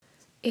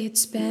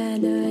It's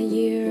been a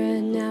year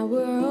and now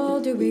we're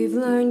older. We've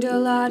learned a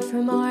lot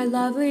from our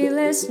lovely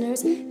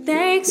listeners.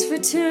 Thanks for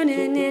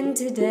tuning in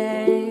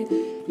today.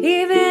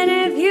 Even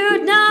if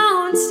you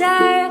don't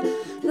stay,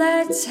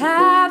 let's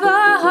have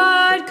a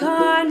hard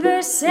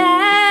conversation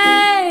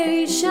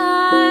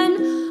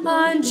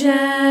on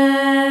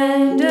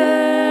Gender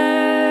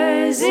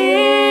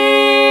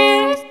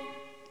Z.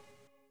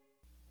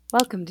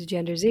 Welcome to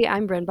Gender Z.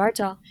 I'm Bren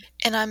Bartel.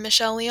 And I'm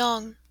Michelle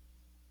Leong.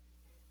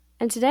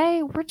 And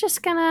today, we're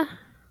just gonna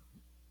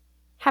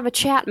have a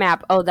chat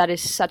map. Oh, that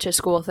is such a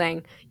school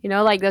thing. You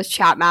know, like those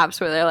chat maps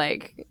where they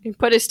like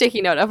put a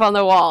sticky note up on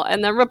the wall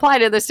and then reply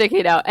to the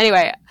sticky note.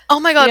 Anyway. Oh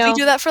my god, we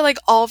do that for like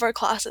all of our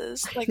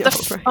classes. Like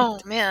right? Oh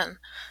man.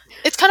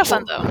 It's kind of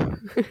fun though.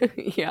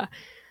 Yeah.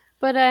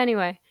 But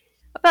anyway,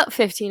 about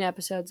 15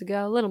 episodes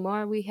ago, a little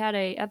more, we had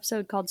a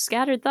episode called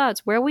Scattered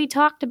Thoughts where we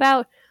talked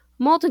about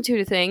a multitude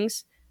of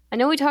things. I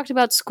know we talked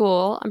about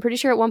school. I'm pretty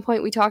sure at one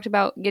point we talked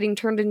about getting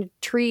turned into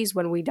trees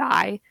when we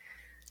die.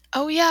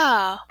 Oh,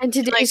 yeah. And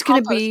today's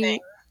going to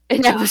be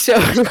an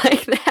episode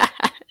like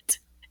that.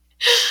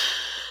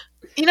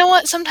 You know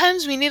what?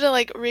 Sometimes we need to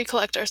like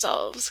recollect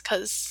ourselves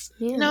because,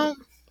 you know,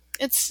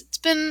 it's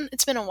been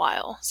a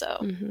while. So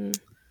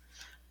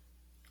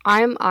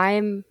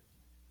I'm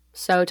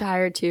so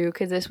tired too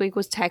because this week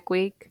was Tech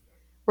Week.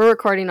 We're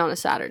recording on a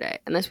Saturday,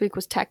 and this week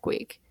was Tech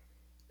Week,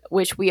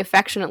 which we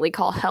affectionately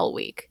call Hell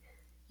Week.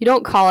 You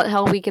don't call it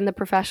Hell Week in the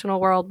professional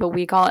world, but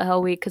we call it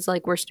Hell Week because,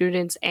 like, we're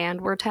students and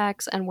we're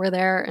techs, and we're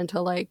there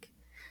until, like,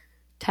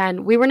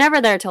 10. We were never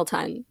there till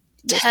 10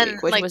 this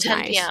week, which was 10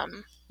 nice.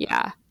 p.m.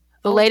 Yeah.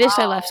 The latest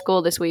I left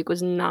school this week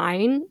was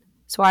 9,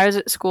 so I was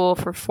at school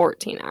for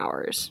 14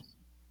 hours.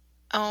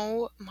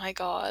 Oh, my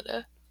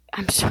God.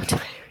 I'm so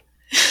tired.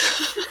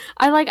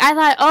 I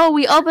thought, oh,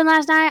 we opened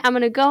last night. I'm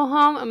going to go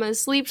home. I'm going to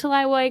sleep till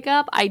I wake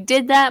up. I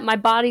did that. My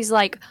body's,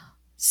 like,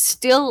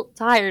 still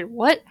tired.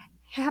 What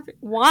happened?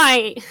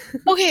 Why?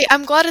 Okay,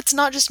 I'm glad it's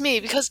not just me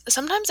because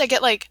sometimes I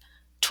get like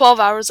 12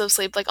 hours of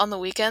sleep like on the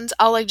weekends.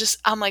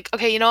 I'm like,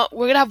 okay, you know what?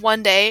 We're gonna have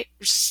one day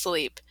just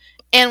sleep.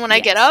 And when I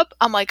get up,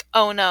 I'm like,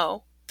 oh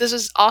no, this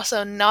is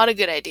also not a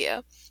good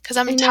idea because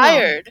I'm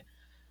tired.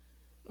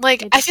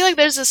 Like, I feel like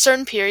there's a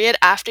certain period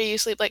after you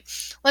sleep, like,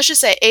 let's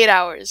just say 8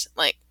 hours.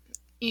 Like,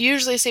 you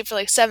usually sleep for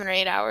like 7 or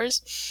 8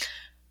 hours.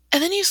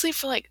 And then you sleep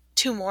for like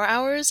 2 more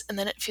hours and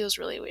then it feels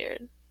really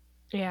weird.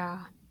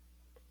 Yeah.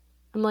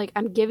 I'm like,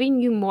 I'm giving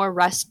you more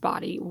rest,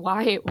 body.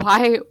 Why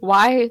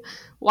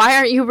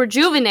aren't you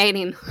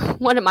rejuvenating?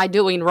 What am I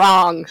doing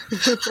wrong?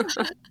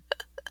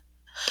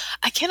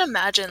 I can't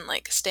imagine,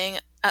 like, staying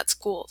at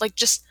school. Like,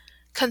 just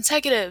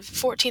consecutive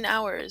 14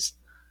 hours.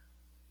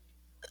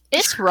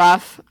 It's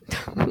rough.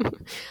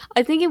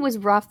 I think it was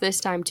rough this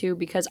time, too,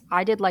 because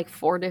I did, like,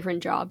 4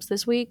 different jobs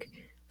this week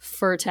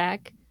for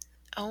tech.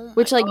 Oh my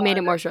which, like, God. made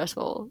it more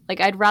stressful. Like,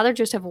 I'd rather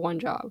just have one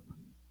job.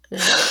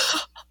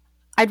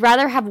 I'd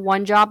rather have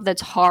one job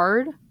that's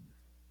hard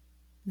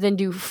than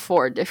do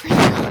 4 different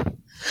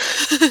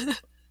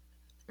jobs.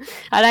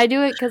 And I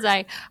do it because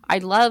I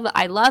love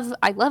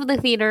the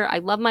theater. I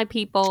love my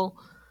people,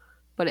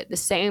 but at the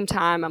same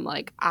time, I'm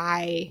like,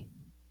 I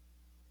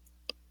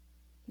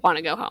want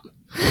to go home.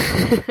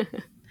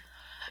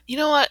 You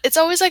know what? It's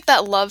always like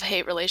that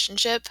love-hate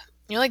relationship.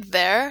 You're like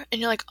there,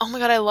 and you're like, oh my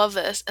god, I love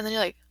this, and then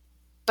you're like,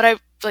 but I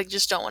like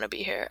just don't want to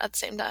be here at the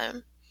same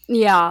time.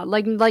 Yeah,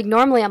 like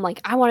normally I'm like,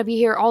 I want to be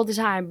here all the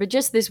time, but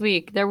just this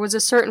week, there was a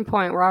certain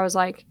point where I was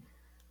like,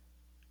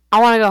 I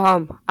want to go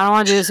home. I don't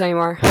want to do this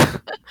anymore.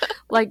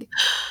 Like,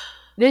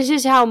 this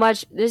is how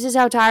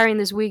tiring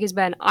this week has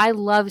been. I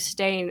love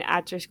staying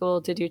after school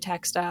to do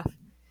tech stuff,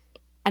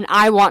 and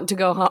I want to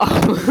go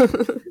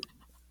home.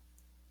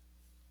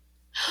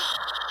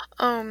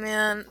 Oh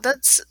man,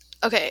 that's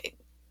okay.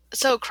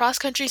 So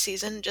cross-country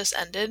season just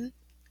ended.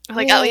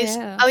 Like, at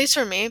least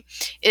for me,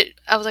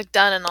 I was like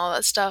done and all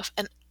that stuff,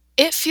 and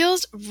it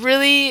feels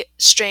really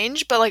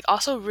strange, but like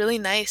also really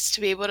nice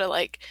to be able to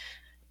like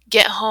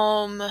get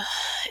home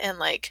and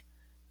like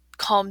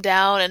calm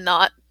down and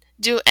not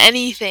do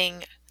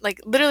anything, like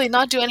literally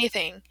not do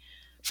anything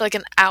for like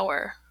an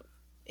hour.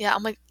 Yeah,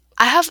 I'm like,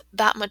 I have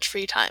that much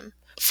free time,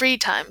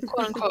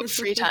 quote unquote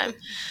free time,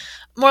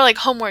 more like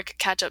homework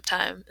catch up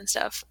time and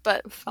stuff.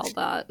 But felt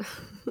that.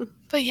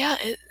 But yeah,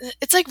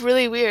 it's like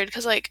really weird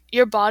because like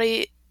your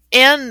body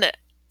and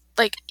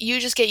like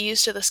you just get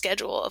used to the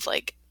schedule of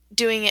like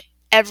doing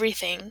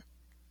everything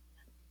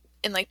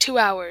in like 2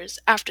 hours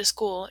after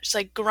school, just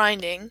like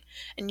grinding,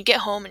 and you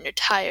get home and you're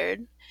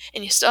tired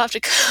and you still have to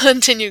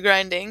continue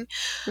grinding.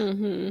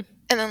 And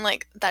then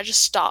like that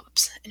just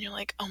stops and you're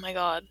like, oh my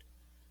god,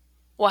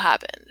 what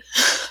happened?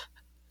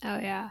 Oh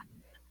yeah.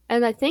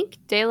 And I think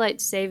daylight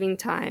saving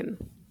time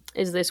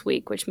is this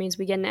week, which means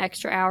we get an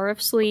extra hour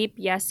of sleep.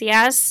 Yes.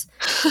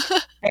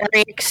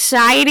 Very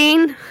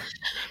exciting.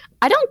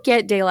 I don't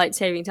get daylight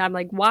saving time.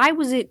 Like, why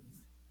was it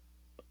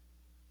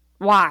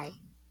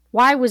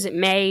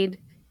made?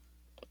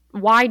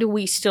 Why do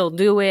we still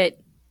do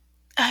it?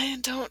 I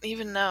don't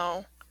even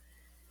know.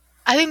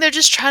 I think they're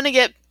just trying to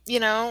get,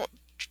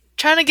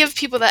 trying to give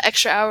people that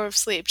extra hour of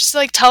sleep, just to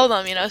like tell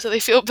them, so they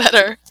feel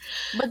better.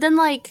 But then,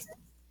 like,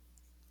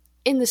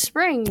 in the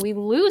spring, we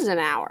lose an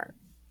hour.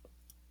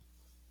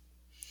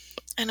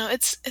 I know,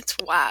 it's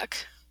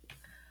whack.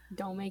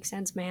 Don't make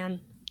sense,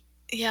 man.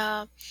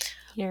 Yeah.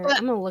 Here, But-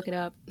 I'm gonna look it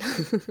up.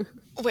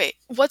 Wait,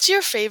 what's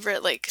your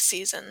favorite like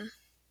season?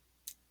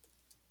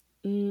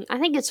 I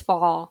think it's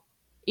fall.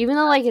 Even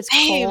though, like, it's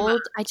Same.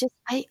 cold, I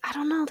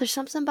don't know. There's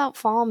something about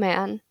fall,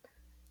 man.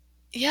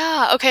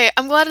 Yeah, okay,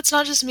 I'm glad it's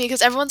not just me,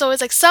 because everyone's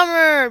always like,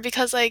 summer,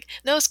 because, like,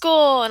 no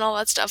school and all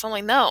that stuff. I'm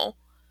like, no.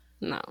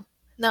 No.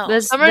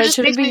 Summer that just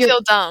shouldn't makes be me your-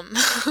 feel dumb.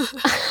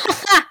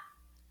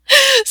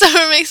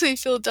 Summer makes me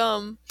feel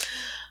dumb.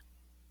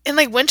 And,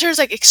 like, winter's,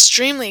 like,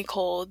 extremely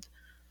cold.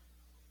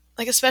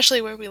 Like,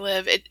 especially where we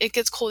live, it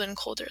gets colder and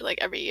colder, like,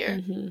 every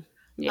year.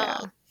 Yeah.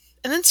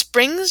 And then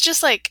spring's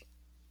just, like,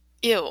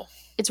 ew.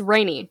 It's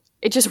rainy.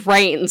 It just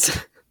rains.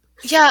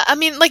 Yeah, I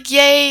mean, like,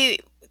 yay,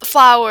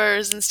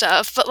 flowers and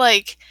stuff, but,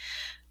 like,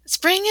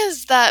 spring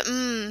is that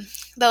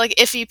like,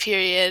 iffy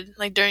period,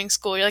 like, during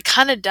school. You're, like,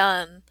 kind of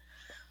done,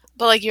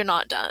 but, like, you're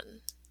not done.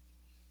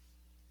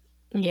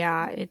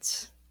 Yeah,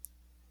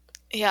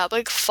 Yeah, but,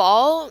 like,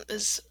 fall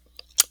is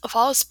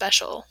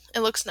special.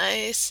 It looks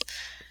nice.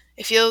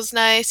 It feels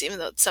nice, even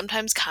though it's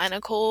sometimes kind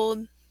of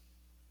cold.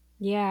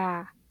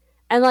 yeah.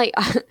 And, like,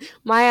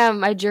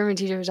 my German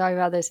teacher was talking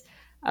about this.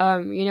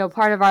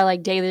 Part of our,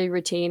 like, daily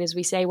routine is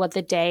we say what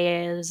the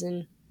day is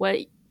and what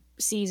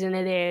season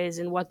it is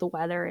and what the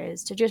weather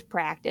is to just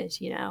practice,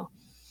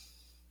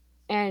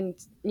 And,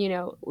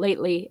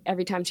 lately,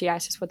 every time she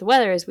asks us what the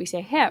weather is, we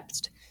say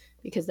Herbst,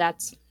 because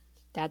that's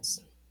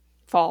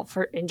fall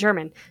in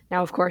German.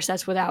 Now, of course,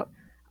 that's without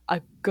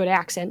a good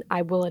accent.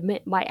 I will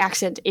admit my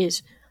accent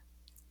is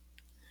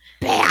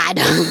bad.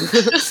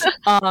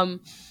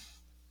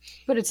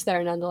 But it's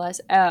there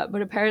nonetheless.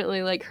 But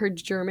apparently, like, her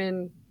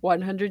German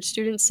 100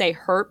 students say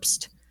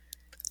Herbst.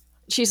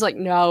 She's like,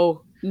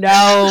 no,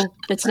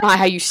 that's not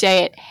how you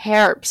say it.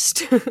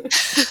 Herbst.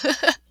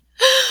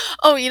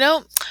 Oh,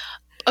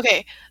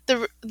 okay.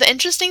 The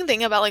interesting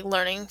thing about, like,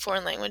 learning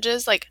foreign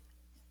languages, like,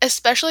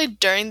 especially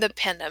during the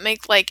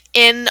pandemic, like,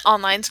 in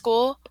online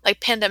school, like,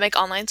 pandemic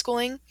online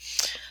schooling,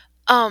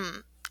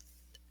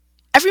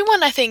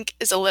 everyone, I think,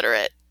 is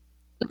illiterate.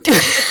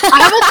 I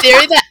have a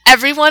theory that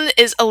everyone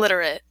is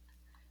illiterate.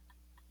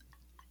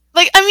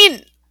 Like, I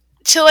mean,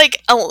 to,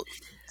 like, to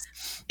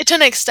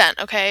an extent,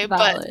 okay?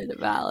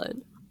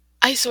 Valid.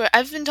 I swear,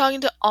 I've been talking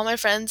to all my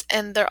friends,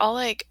 and they're all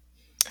like,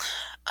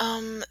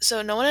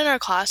 so no one in our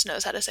class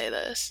knows how to say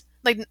this.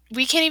 Like,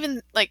 we can't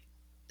even, like,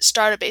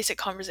 start a basic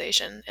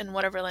conversation in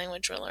whatever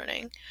language we're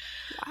learning.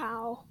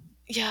 Wow.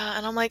 Yeah,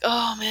 and I'm like,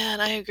 oh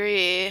man, I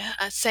agree.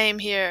 Same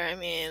here, I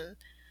mean.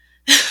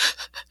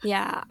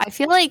 Yeah, I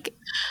feel like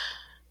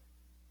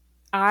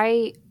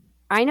I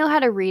know how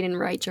to read and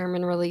write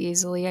German really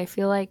easily, I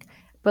feel like.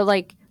 But,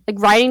 like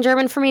writing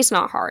German for me is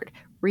not hard.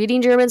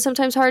 Reading German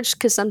sometimes hard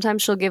because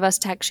sometimes she'll give us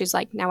text. She's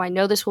like, now I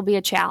know this will be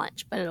a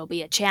challenge, but it'll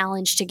be a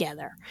challenge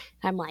together.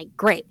 And I'm like,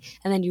 great.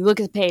 And then you look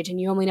at the page and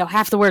you only know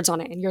half the words on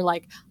it. And you're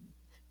like,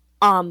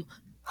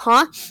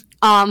 huh?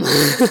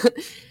 But,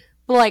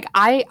 like,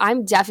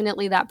 I'm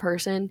definitely that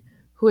person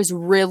who has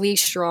really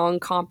strong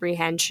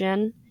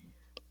comprehension.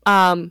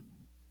 And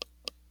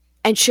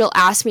she'll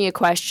ask me a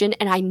question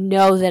and I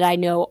know that I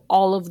know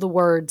all of the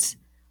words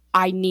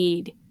I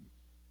need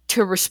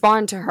to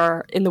respond to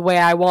her in the way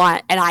I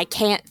want, and I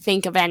can't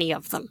think of any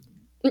of them.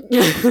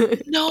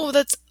 No,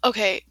 that's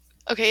okay.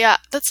 Okay, yeah,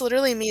 that's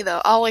literally me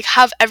though. I'll, like,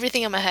 have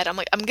everything in my head. I'm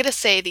like, I'm gonna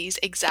say these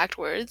exact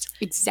words.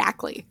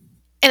 Exactly.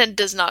 And it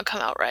does not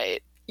come out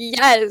right.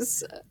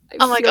 Yes.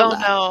 I'm like, oh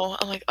no.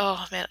 I'm like,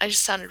 oh man, I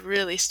just sounded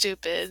really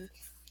stupid.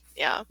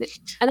 Yeah.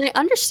 And I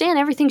understand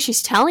everything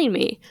she's telling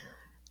me.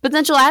 But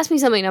then she'll ask me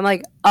something and I'm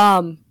like,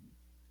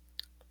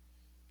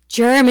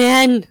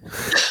 German.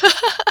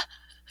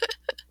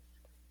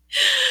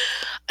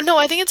 No,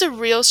 I think it's a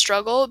real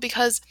struggle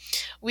because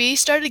we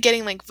started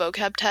getting, like,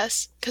 vocab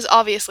tests. Because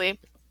obviously,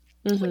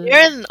 when you're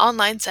in an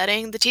online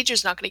setting, the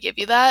teacher's not going to give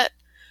you that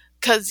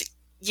because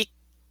you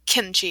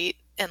can cheat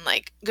and,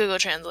 like, Google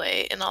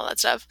Translate and all that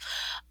stuff.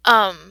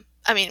 I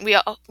mean, we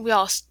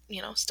all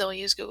still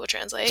use Google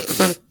Translate.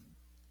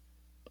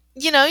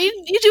 You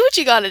do what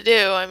you got to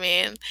do. I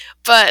mean,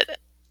 but,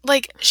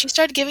 like, she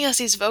started giving us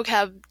these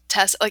vocab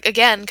tests, like,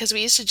 again, because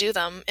we used to do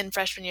them in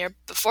freshman year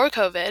before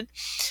COVID.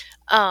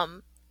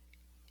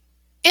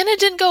 And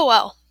it didn't go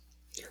well.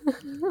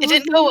 It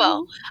didn't go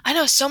well. I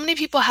know so many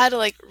people had to,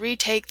 like,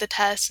 retake the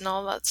test and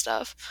all that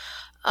stuff.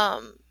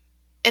 And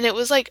it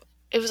was like,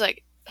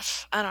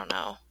 I don't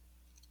know.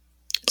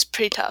 It's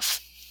pretty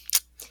tough.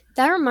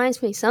 That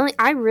reminds me, something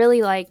I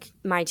really like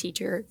my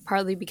teacher,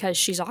 partly because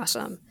she's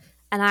awesome.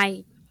 And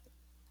I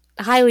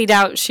highly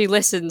doubt she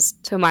listens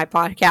to my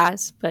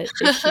podcast, but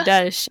if she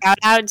does, shout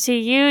out to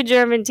you,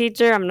 German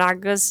teacher. I'm not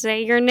going to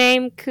say your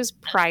name because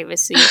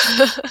privacy.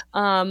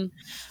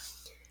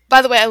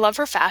 By the way, I love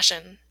her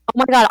fashion. Oh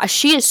my god,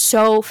 she is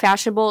so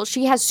fashionable.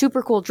 She has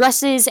super cool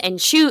dresses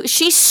and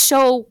she's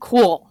so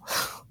cool.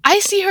 I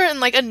see her in,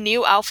 like, a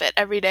new outfit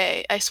every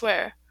day, I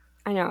swear.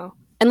 I know.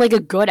 And like a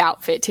good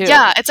outfit too.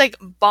 Yeah, it's like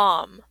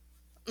bomb.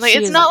 Like She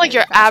it's is not like like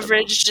very your fashionable.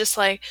 average just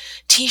like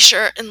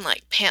t-shirt and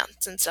like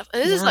pants and stuff.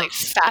 This is No. like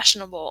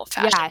fashionable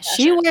Yeah,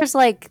 she fashion. wears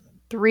like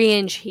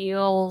 3-inch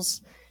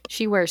heels.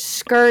 She wears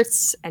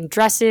skirts and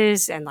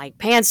dresses and like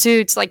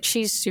pantsuits. Like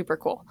she's super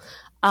cool.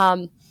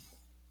 Um,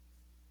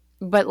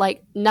 but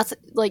like nothing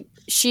like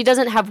she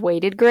doesn't have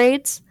weighted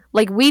grades.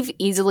 Like we've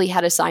easily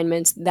had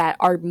assignments that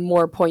are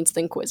more points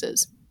than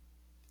quizzes.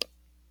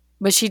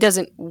 But she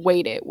doesn't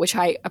weight it, which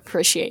I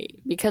appreciate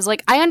because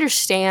like I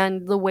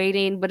understand the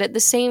weighting, but at the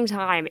same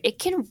time, it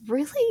can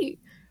really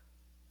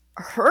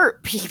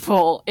hurt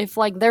people if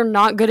like they're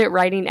not good at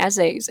writing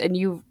essays and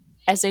you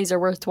essays are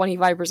worth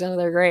 25% of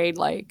their grade.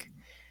 Like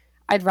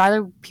I'd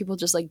rather people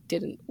just like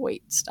didn't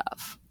weight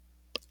stuff.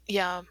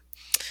 Yeah.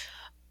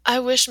 I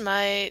wish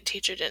my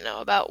teacher didn't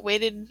know about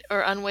weighted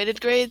or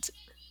unweighted grades,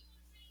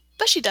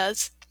 but she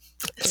does.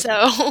 So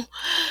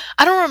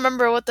I don't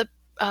remember what the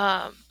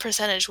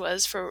percentage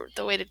was for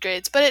the weighted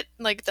grades, but it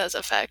like does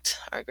affect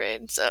our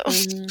grade. So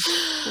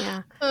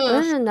Yeah. Well, Ugh.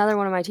 there's another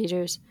one of my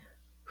teachers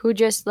who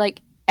just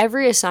like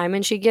every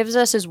assignment she gives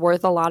us is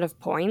worth a lot of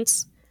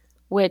points,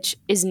 which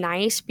is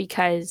nice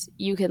because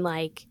you can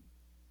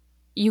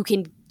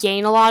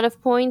gain a lot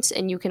of points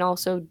and you can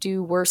also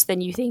do worse than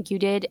you think you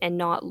did and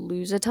not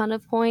lose a ton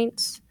of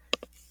points.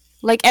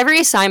 Like every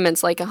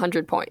assignment's like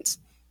 100 points.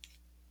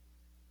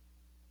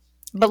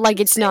 But like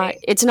Interesting.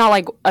 it's not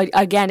like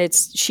again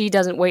it's she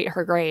doesn't weight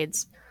her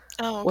grades,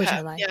 Oh, which okay.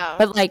 I like. Yeah.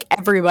 But like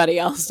everybody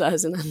else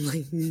does and I'm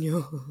like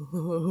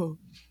no.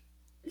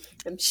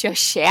 I'm so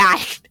sad.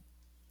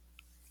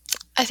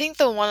 I think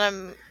the one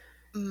I'm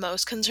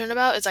most concerned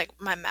about is like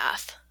my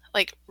math,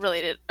 like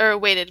related or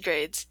weighted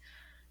grades.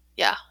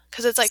 Yeah,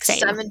 because it's like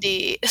Same.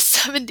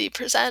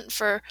 70%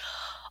 for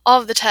all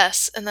of the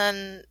tests, and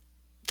then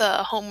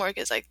the homework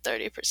is like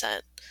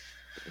 30%.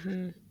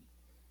 Mm-hmm.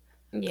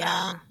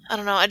 Yeah. I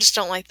don't know. I just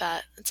don't like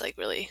that. It's like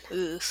really,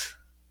 ugh.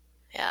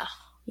 Yeah.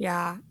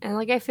 Yeah. And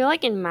like I feel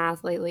like in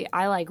math lately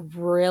I like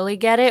really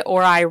get it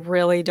or I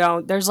really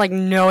don't. There's like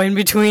no in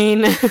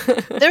between.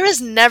 There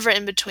is never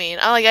in between.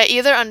 I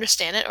either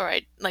understand it or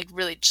I like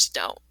really just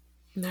don't.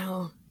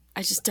 No,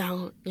 I just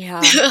don't.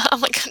 Yeah.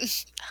 I'm like,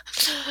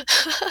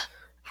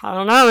 I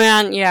don't know,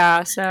 man.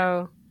 Yeah,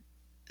 so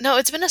no,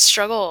 it's been a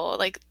struggle.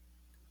 Like,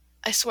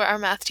 I swear our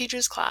math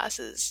teacher's class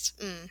is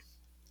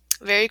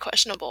very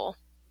questionable.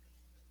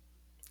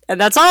 and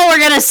that's all we're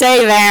gonna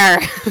say there.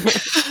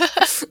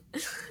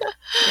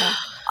 Yeah.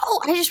 Oh,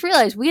 I just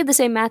realized we had the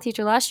same math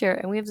teacher last year,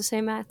 and we have the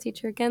same math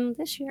teacher again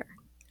this year.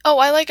 Oh,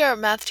 I like our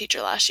math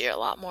teacher last year a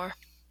lot more.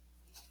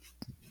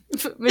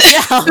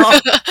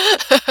 Michelle,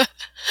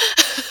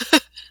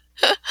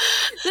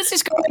 this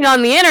is going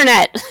on the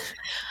internet.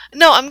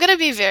 No, I'm gonna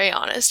be very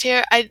honest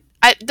here.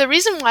 The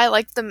reason why I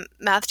liked the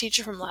math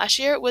teacher from last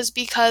year was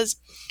because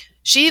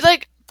she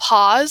like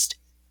paused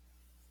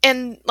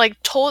and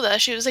like told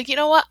us, she was like, you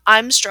know what,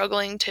 I'm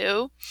struggling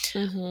too,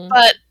 Mm-hmm.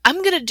 but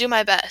I'm gonna do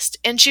my best.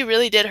 And she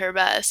really did her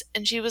best.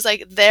 And she was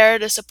like there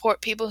to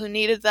support people who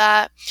needed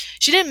that.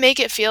 She didn't make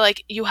it feel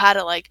like you had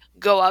to like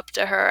go up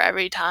to her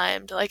every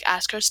time to like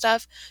ask her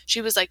stuff.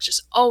 She was like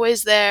just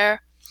always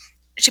there.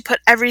 She put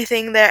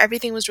everything there.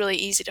 Everything was really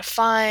easy to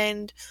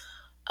find.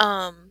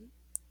 Um,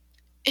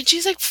 and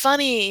she's like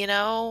funny, you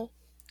know?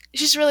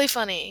 She's really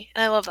funny.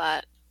 And I love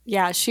that.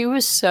 Yeah, she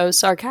was so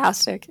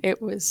sarcastic.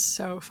 It was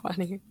so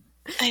funny.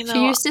 I She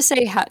know. used to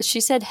say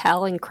she said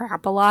hell and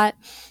crap a lot,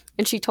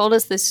 and she told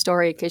us this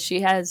story because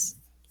she has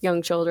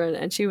young children,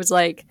 and she was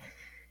like,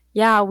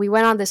 "Yeah, we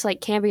went on this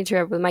like camping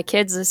trip with my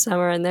kids this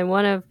summer, and then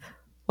one of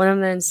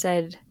them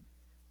said,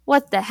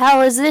 'What the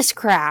hell is this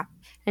crap?'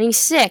 And he's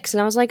 6,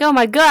 and I was like, 'Oh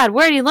my god,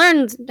 where did he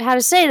learn how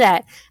to say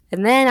that?'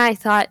 And then I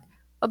thought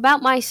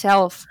about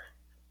myself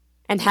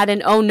and had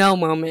an oh no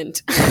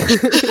moment.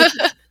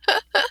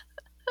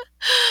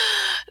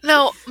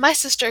 No, my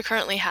sister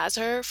currently has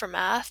her for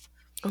math.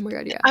 Oh my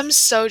god, I'm yes.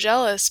 so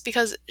jealous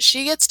because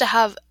she gets to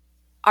have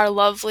our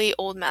lovely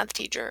old math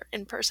teacher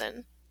in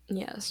person.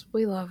 Yes,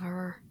 we love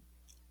her.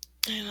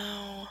 I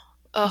know.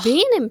 Ugh.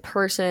 Being in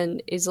person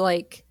is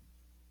like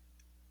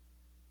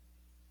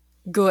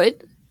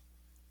good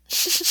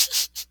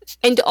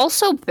and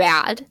also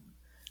bad.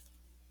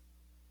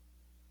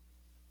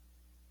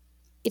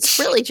 It's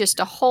really just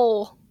a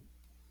whole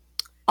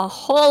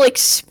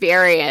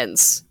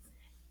experience.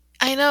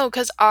 I know,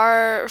 because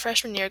our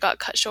freshman year got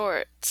cut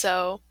short,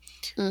 so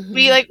we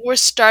Mm-hmm. like were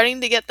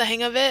starting to get the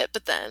hang of it,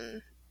 but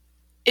then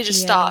it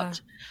just Yeah,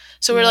 stopped.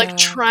 So we're like yeah,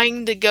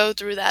 trying to go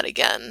through that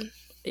again.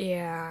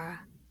 yeah.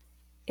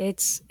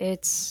 It's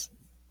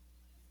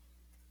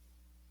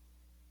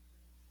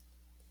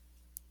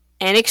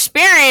an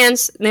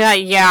experience. Yeah,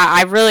 yeah.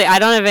 I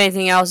don't have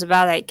anything else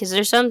about it because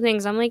there's some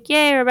things I'm like,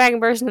 yay, we're back in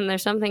person, and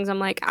there's some things I'm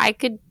like, I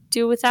could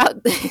do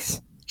without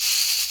this.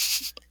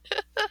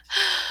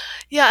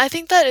 Yeah, I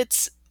think that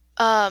it's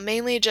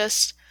mainly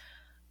just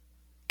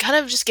kind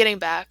of just getting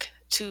back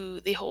to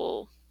the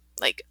whole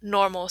like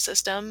normal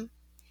system.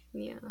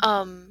 Yeah.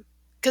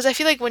 Because I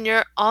feel like when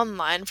you're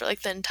online for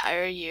like the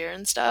entire year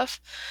and stuff,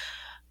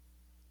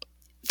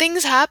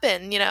 things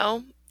happen,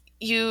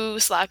 you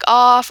slack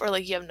off, or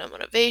like you have no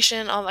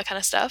motivation, all that kind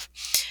of stuff.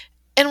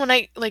 And when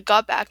I like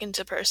got back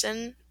into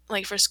person,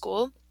 like for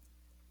school,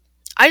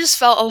 I just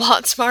felt a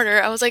lot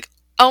smarter. I was like,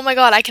 oh my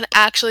god, I can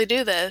actually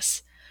do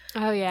this.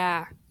 Oh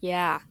yeah.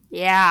 Yeah.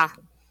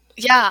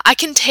 Yeah, I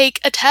can take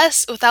a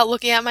test without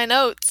looking at my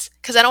notes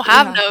because I don't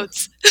have Yeah.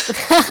 notes.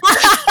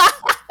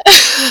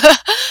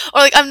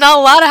 Or like I'm not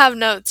allowed to have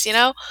notes,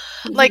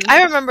 Like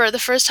I remember the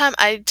first time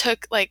I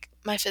took like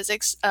my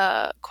physics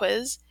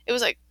quiz, it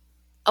was like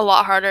a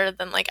lot harder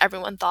than like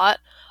everyone thought.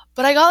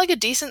 But I got like a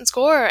decent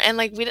score, and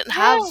like Yes.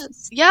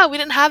 we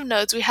didn't have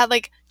notes. We had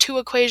like two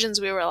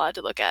equations we were allowed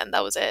to look at, and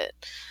that was it.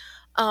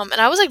 And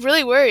I was like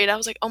really worried. I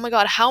was like, oh my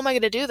god, how am I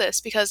going to do this?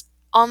 Because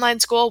online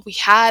school, we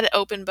had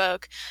open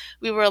book.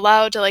 We were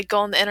allowed to like go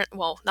on the internet.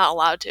 Well, not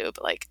allowed to,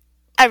 but like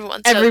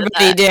everyone still did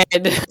Everybody that.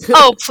 did.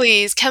 Oh,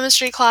 please.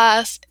 Chemistry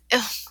class.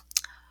 Ugh.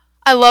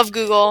 I love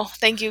Google.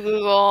 Thank you,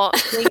 Google.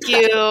 Thank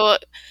you,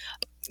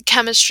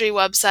 chemistry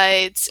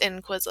websites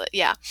and Quizlet.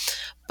 Yeah.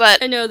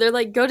 But I know, they're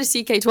like, go to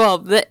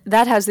CK12.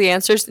 That has the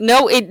answers.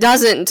 No, it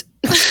doesn't.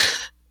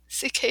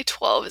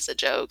 CK12 is a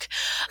joke.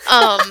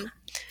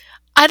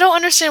 I don't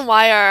understand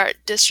why our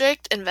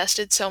district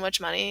invested so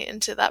much money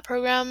into that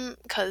program,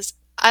 because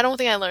I don't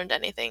think I learned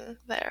anything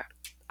there.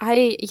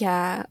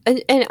 Yeah.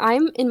 And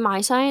I'm in my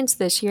science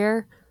this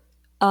year.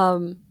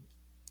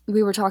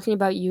 We were talking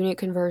about unit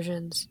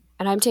conversions,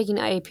 and I'm taking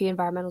AP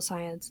environmental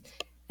science.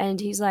 And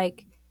he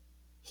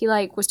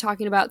was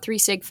talking about 3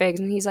 sig figs,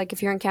 and he's like,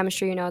 if you're in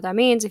chemistry, you know what that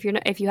means. If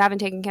you haven't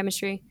taken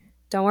chemistry,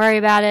 don't worry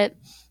about it.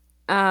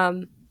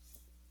 I'll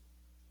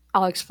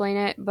explain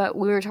it. But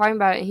we were talking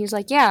about it, and he's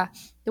like, yeah,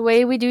 the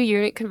way we do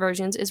unit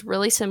conversions is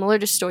really similar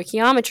to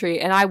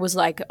stoichiometry. And I was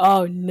like,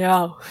 oh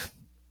no.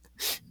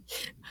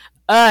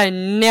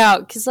 No.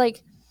 Because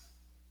like,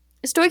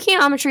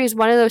 stoichiometry is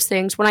one of those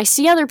things, when I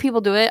see other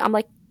people do it, I'm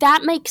like,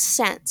 that makes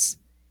sense.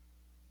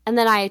 And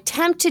then I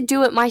attempt to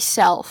do it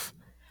myself,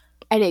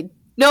 and it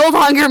no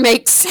longer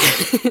makes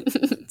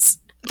sense.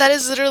 That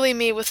is literally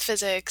me with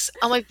physics.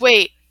 I'm like,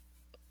 wait,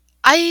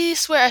 I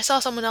swear I saw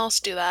someone else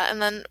do that, and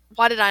then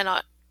why did I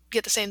not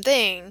get the same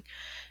thing?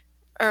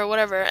 Or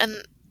whatever.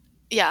 And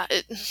yeah,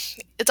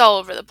 it's all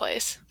over the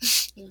place.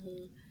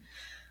 Mm-hmm.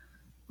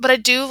 But I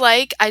do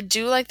like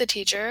the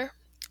teacher.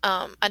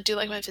 I do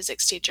like my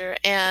physics teacher,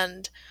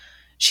 and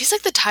she's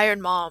like the tired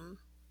mom.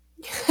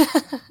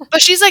 But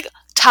she's like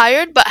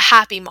tired but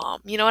happy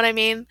mom. You know what I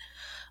mean?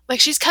 Like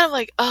she's kind of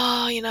like,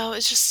 oh,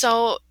 it's just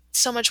so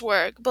much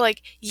work. But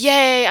like,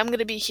 yay, I'm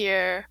gonna be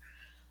here.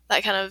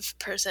 That kind of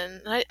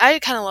person. And I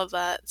kind of love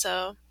that.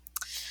 So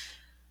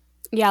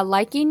Yeah,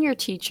 liking your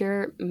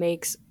teacher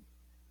makes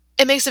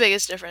it makes the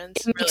biggest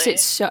difference. Really. it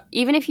so,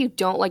 even if you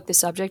don't like the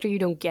subject or you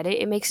don't get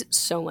it, it makes it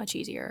so much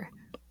easier.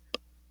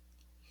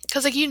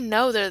 Because like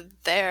they're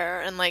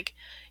there, and like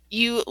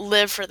you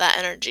live for that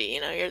energy.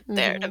 You're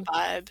there to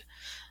vibe.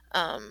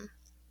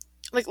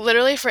 Like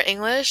literally for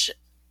English,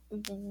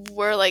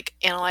 we're like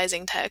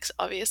analyzing text,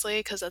 obviously,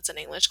 because that's an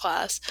English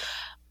class.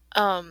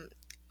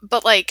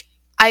 But like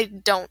I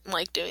don't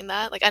like doing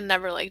that. Like I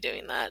never like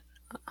doing that.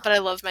 But I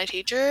love my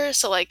teacher,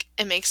 so like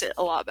it makes it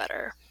a lot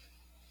better.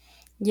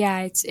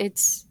 Yeah,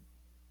 it's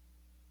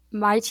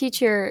my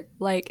teacher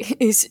like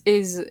is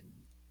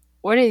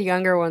one of the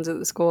younger ones at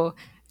the school.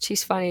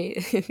 She's funny.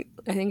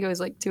 I think it was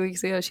like 2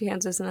 weeks ago. She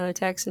hands us another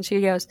text, and she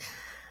goes,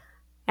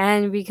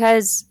 and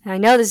because I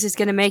know this is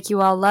going to make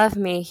you all love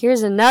me,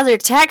 here's another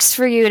text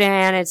for you to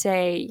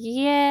annotate.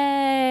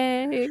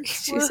 Yay!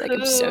 She's like,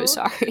 I'm so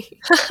sorry.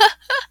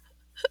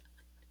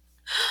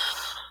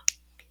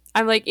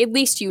 I'm like, at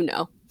least you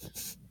know.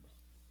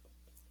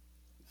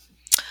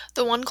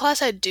 The one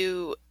class I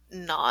do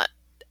not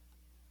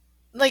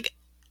like,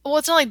 well,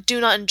 it's not like do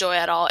not enjoy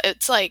at all.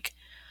 It's like,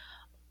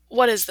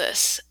 what is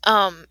this?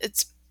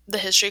 It's the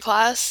history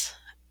class.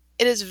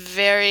 It is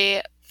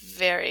very,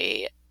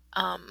 very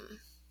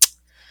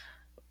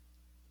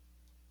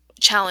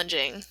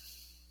challenging.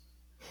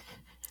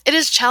 It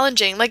is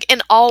challenging, like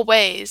in all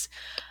ways.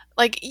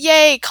 Like,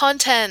 yay,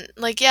 content.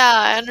 Like, yeah,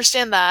 I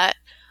understand that.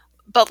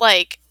 But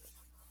like,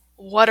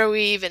 what are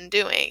we even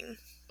doing?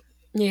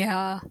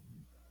 Yeah.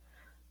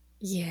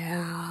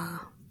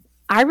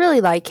 I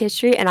really like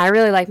history, and I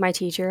really like my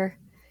teacher.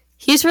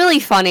 He's really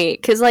funny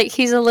because like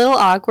he's a little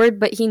awkward,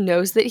 but he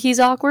knows that he's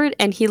awkward,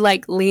 and he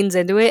like leans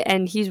into it,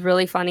 and he's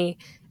really funny,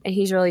 and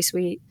he's really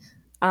sweet.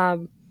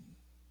 And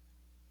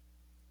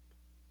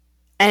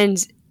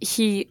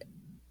he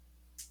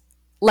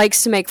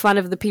likes to make fun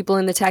of the people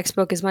in the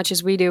textbook as much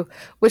as we do,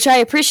 which I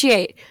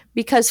appreciate,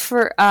 because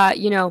for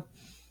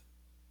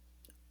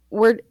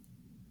we're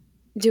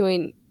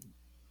doing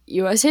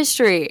U.S.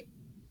 history,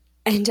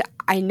 and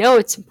I know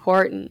it's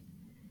important,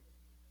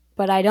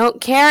 but I don't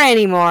care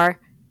anymore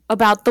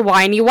about the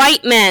whiny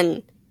white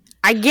men.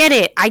 I get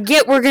it. I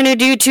get we're going to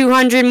do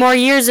 200 more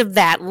years of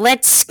that.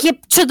 Let's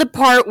skip to the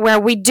part where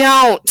we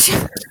don't.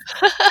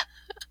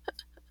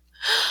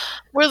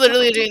 We're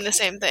literally doing the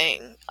same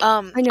thing. I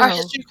Our know.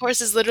 history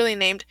course is literally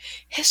named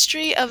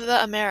History of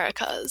the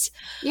Americas.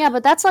 Yeah,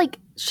 but that's like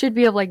should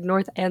be of like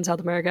North and South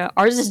America.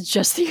 Ours is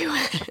just the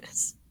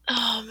US.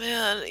 Oh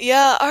man.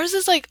 Yeah, ours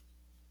is like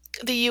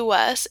the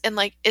US and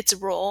like its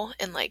role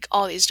in like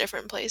all these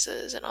different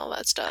places and all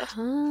that stuff.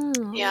 Oh.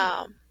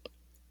 Yeah.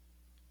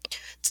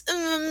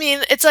 I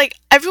mean, it's like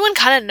everyone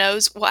kind of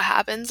knows what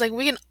happens. Like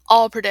we can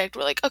all predict.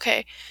 We're like,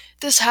 okay,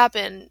 this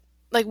happened.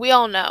 Like we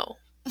all know.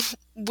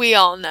 We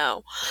all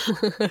know.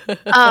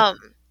 Um,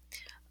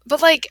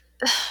 but like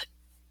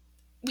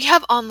we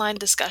have online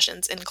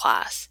discussions in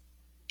class.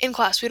 In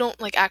class, we don't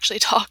like actually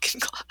talk in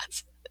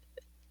class.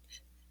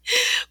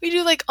 We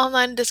do like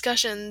online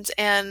discussions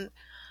and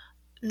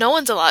no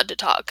one's allowed to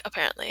talk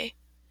apparently.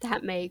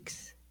 That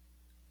makes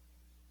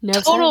no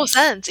Total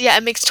sense. sense. Yeah,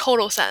 it makes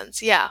total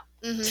sense. Yeah.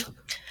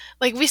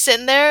 Like we sit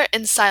in there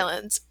in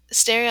silence,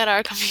 staring at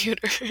our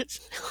computers.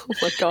 Oh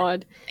my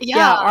god. Yeah,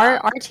 Yeah.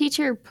 our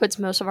teacher puts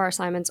most of our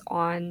assignments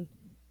on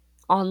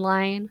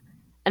online.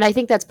 And I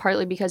think that's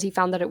partly because he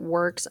found that it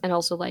works and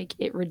also like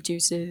it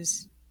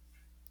reduces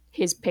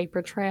his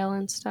paper trail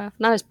and stuff.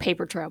 Not his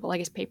paper trail, but like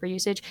his paper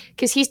usage.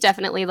 Because he's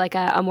definitely like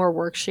a more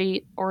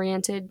worksheet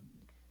oriented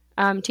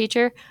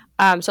teacher.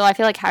 So I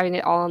feel like having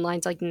it all online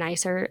is like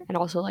nicer and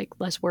also like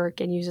less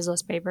work and uses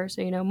less paper.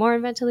 So, more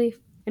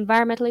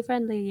environmentally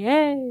friendly.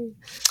 Yay.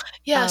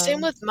 Yeah, same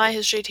Um, with my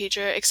history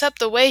teacher, except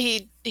the way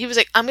he was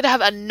like, I'm gonna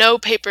have a no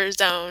paper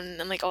zone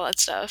and like all that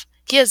stuff.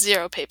 He has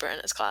zero paper in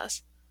his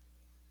class.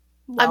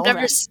 I've well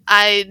never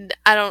then.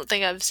 I don't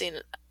think I've seen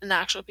an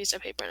actual piece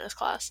of paper in his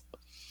class.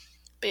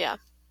 But yeah.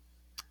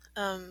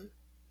 Um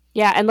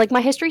Yeah, and like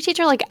my history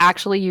teacher like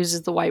actually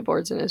uses the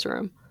whiteboards in his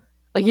room.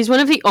 Like he's one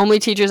of the only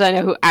teachers I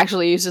know who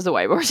actually uses the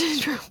whiteboards in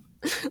his room.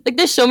 Like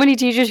there's so many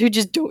teachers who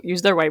just don't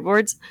use their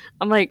whiteboards.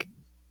 I'm like,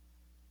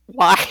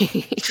 why?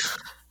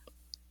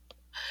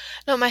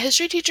 no, my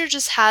history teacher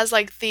just has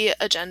like the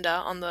agenda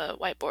on the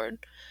whiteboard,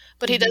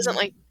 but he doesn't Mhm.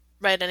 like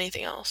write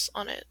anything else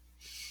on it.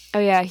 Oh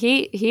yeah,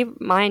 he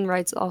mine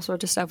writes all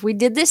sorts of stuff. We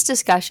did this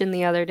discussion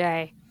the other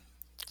day.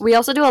 We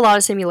also do a lot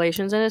of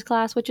simulations in his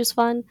class, which is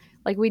fun.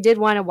 Like we did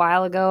one a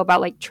while ago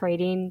about like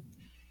trading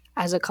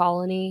as a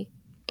colony,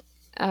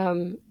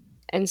 um,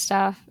 and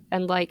stuff,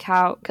 and like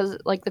how because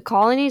like the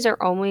colonies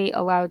are only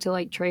allowed to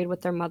like trade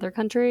with their mother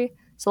country.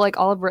 So like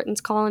all of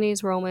Britain's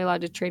colonies were only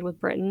allowed to trade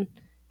with Britain,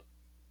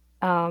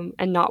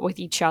 and not with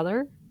each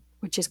other,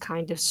 which is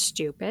kind of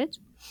stupid.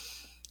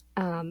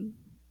 Um,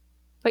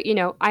 but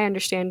I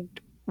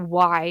understand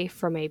why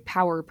from a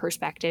power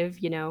perspective.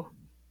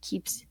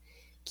 Keeps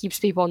keeps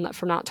people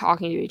from not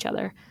talking to each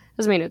other.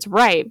 Doesn't mean it's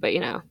right, but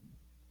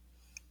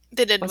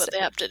They did what's what they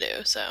have to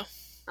do, so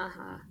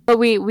uh-huh. But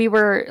we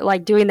were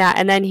like doing that,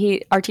 and then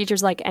our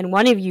teacher's like, and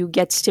one of you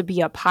gets to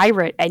be a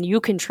pirate, and you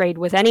can trade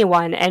with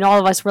anyone, and all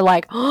of us were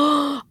like,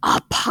 oh,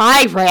 a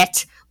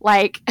pirate,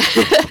 like.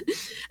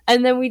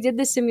 And then we did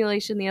this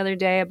simulation the other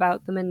day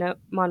about the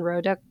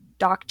Monroe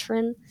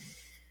Doctrine,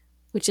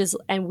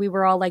 and we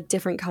were all like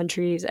different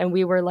countries, and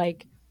we were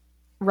like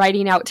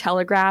writing out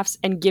telegraphs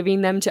and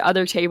giving them to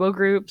other table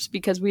groups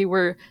because we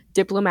were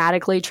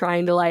diplomatically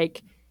trying to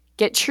like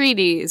get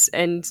treaties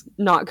and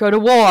not go to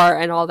war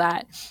and all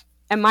that.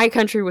 And my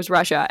country was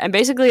Russia. And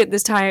basically at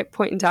this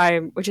point in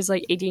time, which is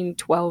like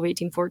 1812,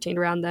 1814,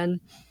 around then,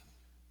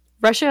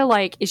 Russia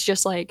like is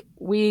just like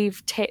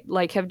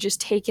have just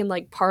taken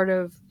like part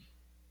of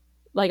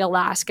like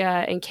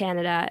Alaska and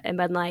Canada and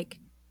been like,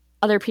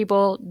 other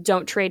people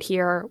don't trade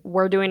here.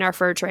 We're doing our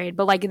fur trade.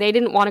 But like they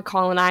didn't want to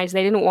colonize.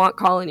 They didn't want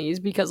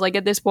colonies because like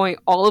at this point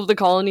all of the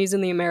colonies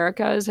in the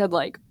Americas had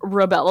like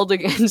rebelled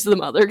against the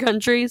mother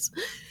countries.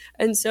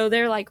 And so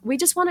they're like, we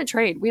just want to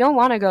trade. We don't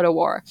want to go to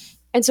war.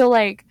 And so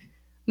like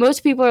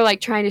most people are like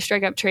trying to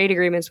strike up trade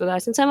agreements with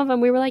us. And some of them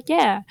we were like,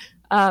 yeah.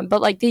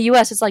 But like the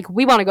US is like,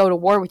 we want to go to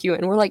war with you.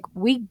 And we're like,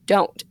 we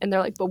don't. And they're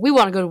like, but we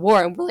want to go to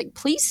war. And we're like,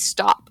 please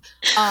stop.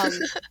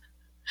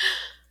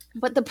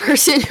 But the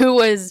person who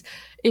was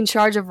in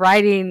charge of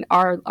writing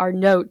our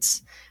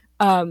notes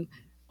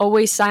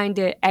always signed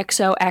it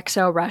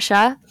XOXO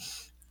Russia.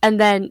 And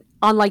then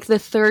on like the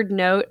third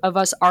note of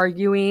us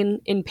arguing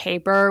in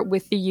paper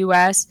with the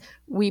US,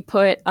 we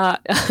put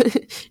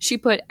she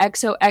put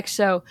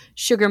XOXO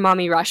Sugar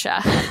Mommy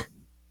Russia.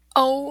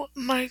 oh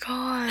my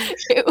god.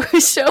 It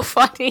was so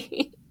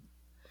funny.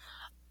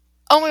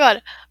 Oh my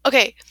god.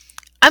 Okay,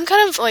 I'm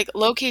kind of like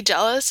low key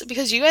jealous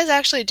because you guys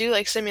actually do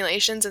like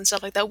simulations and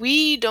stuff like that.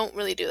 We don't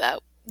really do that.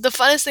 The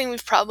funnest thing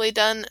we've probably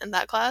done in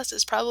that class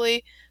is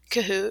probably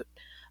Kahoot.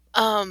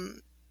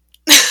 Um,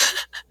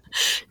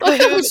 Well,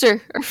 Kahoot,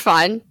 Kahoots are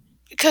fun.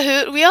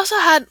 Kahoot. We also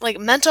had like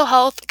mental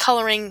health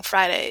coloring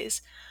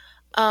Fridays.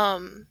 Where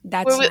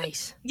That's we,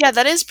 nice. yeah,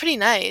 that is pretty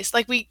nice.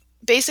 Like we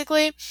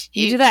basically,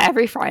 You do that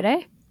every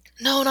Friday?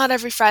 no, not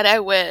every Friday. I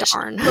wish.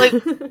 Darn. Like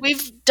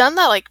we've done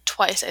that like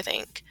twice, I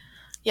think.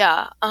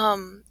 Yeah,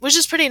 which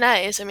is pretty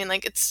nice. I mean,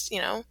 like it's he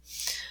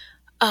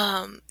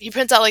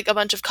prints out like a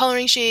bunch of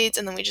coloring sheets,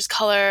 and then we just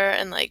color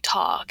and like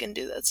talk and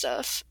do that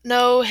stuff.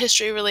 No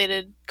history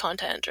related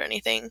content or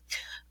anything.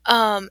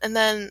 And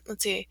then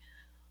let's see,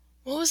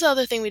 What was the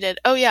other thing we did?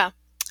 Oh yeah,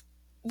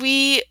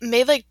 we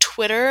made like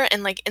Twitter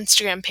and like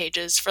Instagram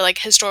pages for like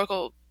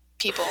historical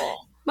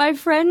people. My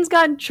friends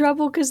got in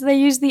trouble because they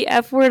used the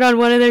F word on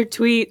one of their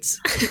tweets.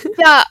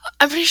 Yeah,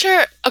 I'm pretty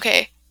sure.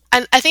 Okay,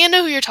 I think I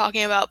know who you're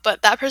talking about,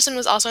 but that person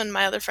was also in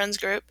my other friends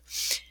group,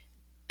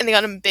 and they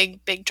got in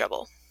big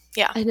trouble.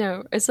 Yeah, I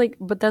know. It's like,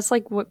 but that's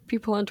like what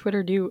people on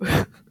Twitter do.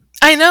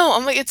 I know.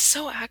 I'm like, it's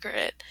so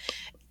accurate,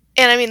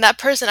 and I mean that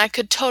person. I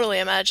could totally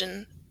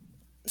imagine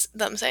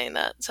them saying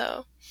that.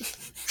 So,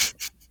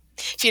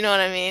 if you know what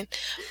I mean,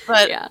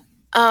 but Yeah.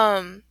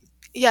 um,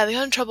 yeah, they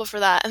got in trouble for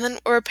that, and then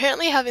we're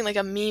apparently having like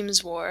a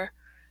memes war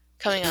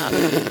coming up.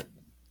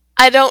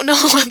 I don't know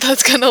what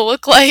that's gonna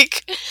look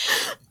like.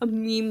 A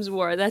memes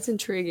war. That's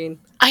intriguing.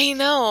 I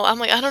know. I'm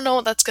like, I don't know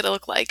what that's gonna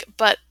look like,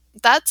 but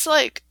that's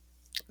like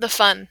the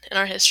fun in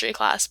our history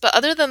class. But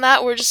other than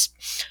that, we're just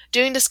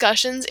doing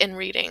discussions and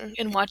reading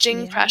and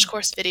watching Yeah. crash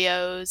course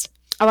videos.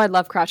 Oh, I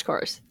love Crash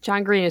Course.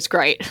 John Green is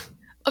great.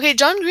 Okay,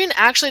 John Green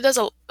actually does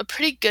a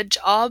pretty good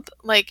job,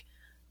 like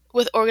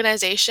with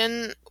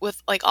organization,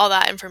 with like all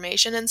that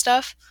information and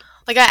stuff.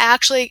 Like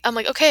I'm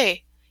like,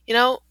 okay, you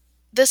know,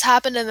 this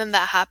happened and then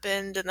that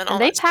happened and then And all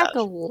they that pack a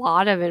stuff.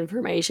 lot of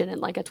information in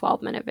like a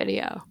 12-minute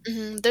video.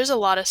 There's a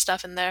lot of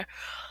stuff in there.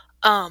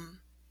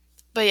 Um,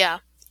 but yeah,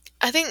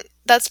 I think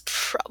that's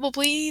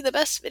probably the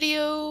best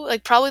video,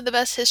 like probably the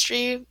best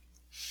history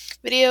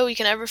video you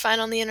can ever find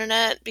on the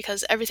internet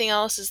because everything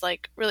else is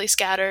like really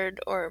scattered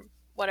or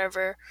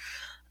whatever.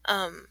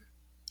 Um,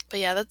 but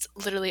yeah, that's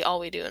literally all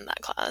we do in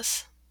that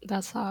class.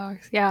 That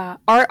sucks. Yeah.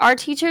 Our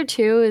teacher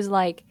too is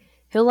like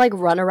he'll like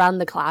run around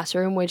the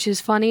classroom, which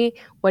is funny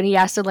when he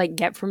has to like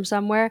get from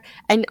somewhere.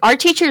 And our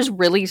teacher's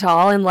really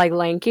tall and like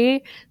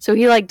lanky, so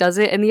he like does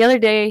it. And the other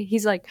day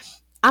he's like,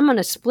 I'm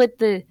gonna split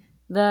the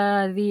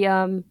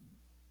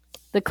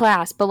the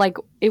class, but like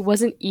it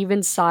wasn't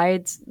even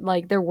sides,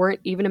 like there weren't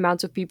even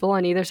amounts of people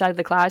on either side of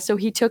the class. So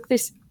he took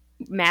this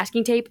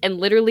masking tape and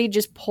literally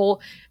just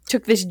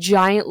took this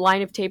giant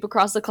line of tape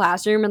across the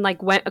classroom and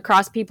like went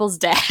across people's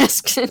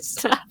desks and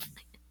stuff.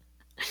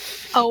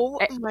 Oh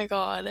my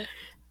god.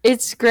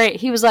 It's great.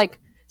 He was like,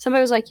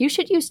 somebody was like, you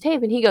should use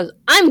tape, and he goes,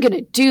 I'm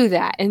gonna do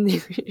that. And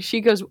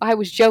she goes, I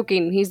was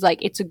joking. And he's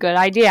like, it's a good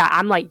idea.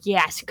 I'm like,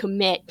 yes,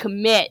 commit.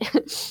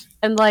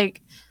 And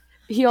like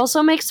he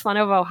also makes fun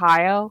of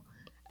Ohio.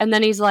 And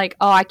then he's like,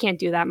 oh, I can't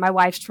do that. My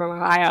wife's from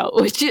Ohio,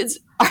 which is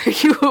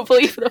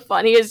arguably the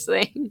funniest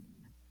thing.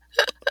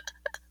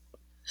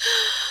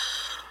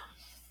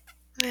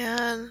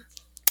 Man.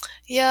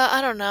 Yeah,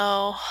 I don't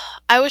know.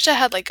 I wish I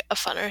had like a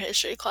funner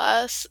history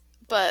class,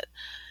 but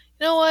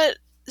you know what?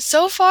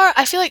 So far,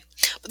 I feel like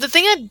the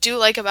thing I do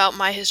like about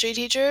my history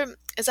teacher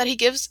is that he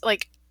gives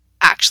like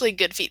actually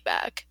good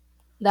feedback.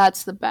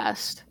 That's the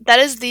best. That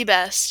is the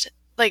best.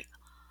 Like,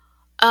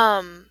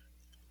 um,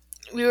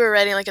 we were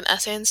writing like an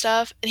essay and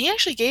stuff, and he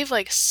actually gave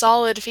like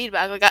solid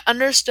feedback. Like, I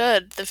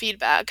understood the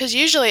feedback because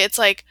usually it's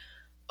like,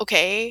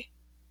 okay,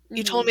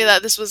 you told me Mm-hmm.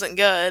 that this wasn't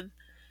good.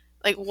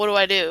 Like, what do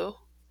I do?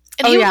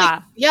 And Oh, he was like,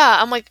 yeah. yeah,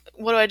 I'm like,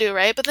 what do I do,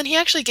 right? But then he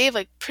actually gave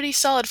like pretty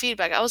solid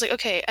feedback. I was like,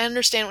 okay, I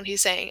understand what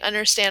he's saying. I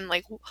understand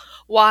like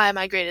why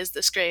my grade is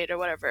this grade or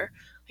whatever.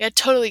 Like, I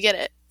totally get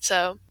it.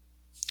 So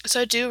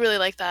I do really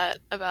like that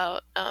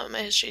about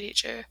my history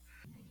teacher.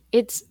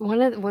 It's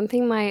one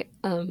thing my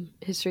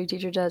history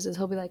teacher does is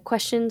he'll be like,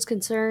 questions,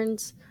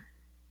 concerns.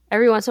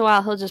 Every once in a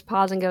while, he'll just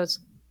pause and goes,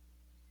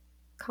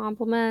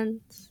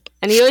 compliments.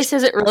 And he always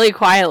says it really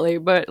quietly,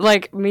 but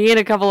like me and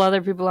a couple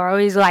other people are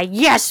always like,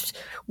 yes,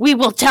 we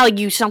will tell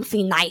you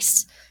something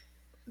nice.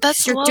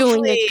 That's You're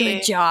doing a good lovely.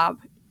 job.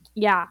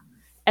 Yeah.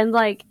 And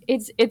like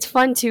it's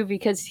fun too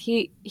because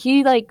he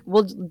like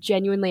will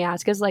genuinely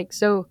ask us like,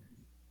 so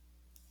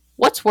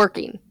what's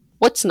working?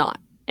 What's not?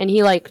 And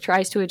he like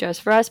tries to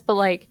adjust for us, but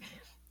like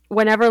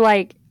whenever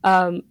like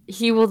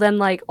he will then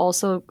like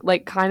also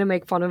like kind of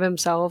make fun of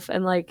himself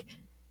and like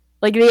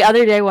the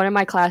other day one of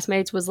my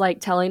classmates was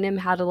like telling him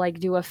how to like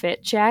do a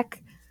fit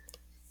check,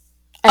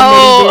 and then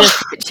he did Oh,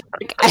 a fit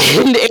check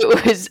and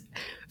it was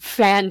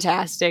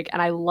fantastic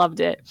and I loved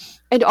it.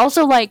 And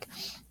also like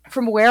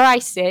from where I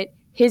sit,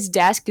 his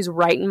desk is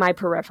right in my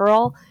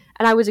peripheral,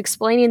 and I was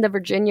explaining the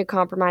Virginia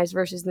Compromise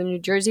versus the New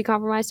Jersey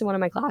Compromise to one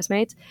of my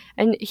classmates,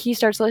 and he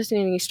starts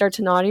listening and he starts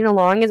nodding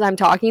along as I'm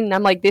talking, and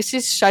I'm like, this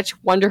is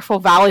such wonderful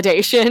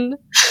validation.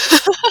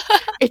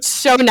 It's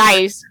so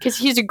nice because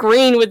he's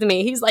agreeing with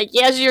me. He's like,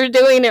 yes, you're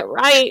doing it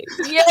right.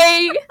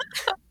 Yay.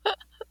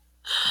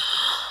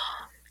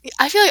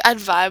 I feel like I'd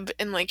vibe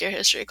in like your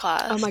history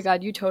Oh my class.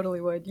 god, you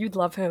totally would. You'd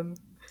love him.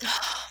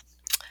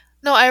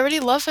 No, I already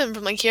love him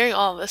from like hearing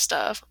all of this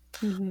stuff.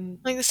 Mm-hmm.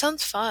 Like this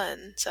sounds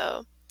fun.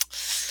 So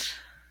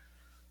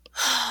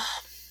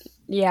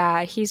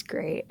Yeah, he's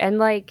great. And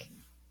like,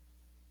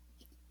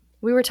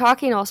 we were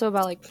talking also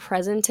about like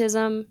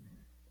presentism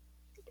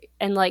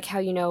and like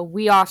how,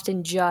 we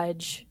often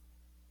judge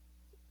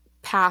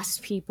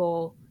past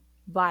people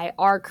by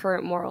our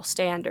current moral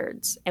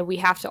standards. And we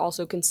have to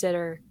also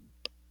consider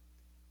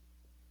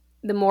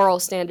the moral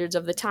standards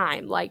of the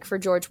time. Like for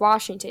George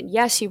Washington,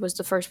 yes, he was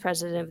the first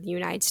president of the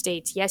United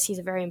States. Yes, he's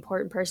a very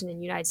important person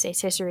in United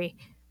States history,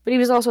 but he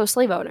was also a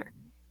slave owner.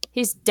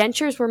 His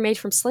dentures were made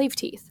from slave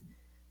teeth.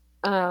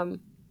 But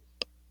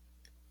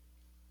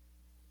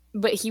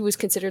he was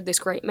considered this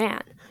great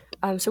man.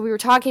 So we were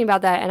talking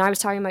about that, and I was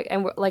talking about,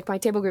 and like my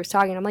table group was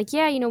talking. I'm like,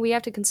 yeah, we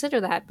have to consider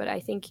that, but I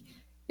think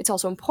it's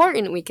also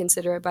important we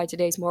consider it by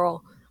today's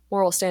moral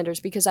standards,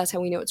 because that's how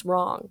we know it's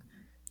wrong.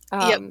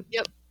 Yep.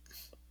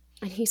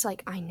 And he's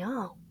like, I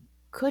know.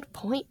 Good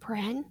point,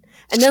 Bren.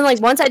 And then,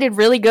 like, once I did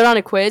really good on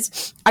a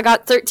quiz, I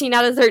got 13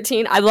 out of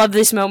 13. I love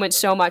this moment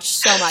so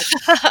much.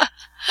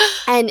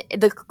 And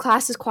the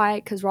class is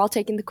quiet because we're all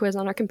taking the quiz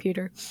on our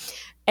computer.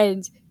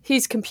 And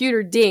his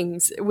computer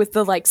dings with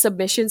the, like,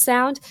 submission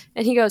sound.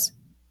 And he goes,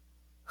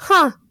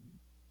 huh.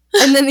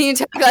 And then the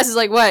entire class is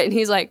like, what? And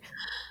he's like,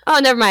 oh,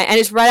 never mind. And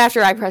it's right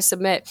after I press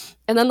submit.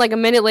 And then, like, a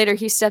minute later,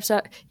 he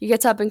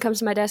gets up and comes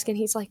to my desk, and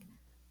he's like,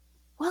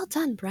 well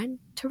done, Bren.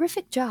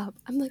 Terrific job.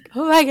 I'm like,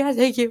 oh my God,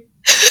 thank you.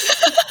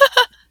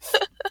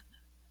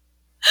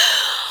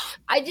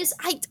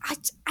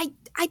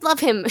 I love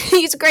him.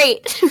 He's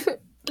great.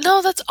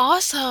 No, that's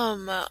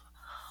awesome. Oh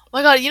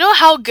my God, you know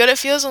how good it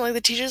feels when, like,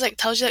 the teacher's, like,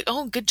 tells you, like,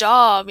 oh, good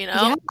job, you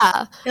know?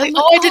 Yeah. You're like,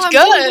 oh, I did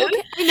good.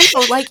 Okay.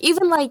 I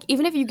know.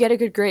 Even if you get a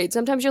good grade,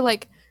 sometimes you're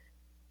like,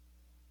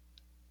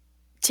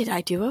 did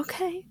I do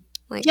okay?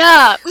 Like,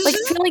 yeah. Like,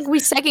 I feel like we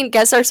second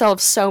guess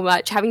ourselves so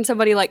much. Having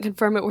somebody, like,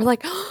 confirm it, we're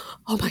like,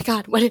 oh my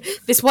God,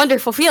 this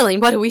wonderful feeling.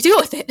 What do we do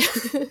with it?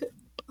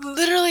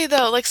 Literally,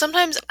 though, like,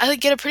 sometimes I, like,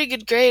 get a pretty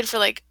good grade for,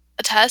 like,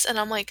 a test, and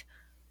I'm like,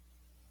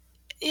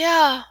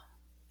 yeah,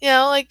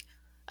 like,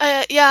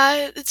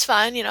 yeah, it's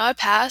fine, I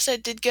passed, I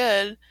did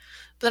good.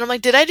 But then I'm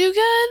like, did I do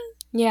good?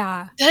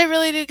 Yeah. Did I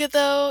really do good,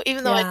 though?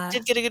 Even though I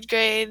did get a good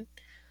grade.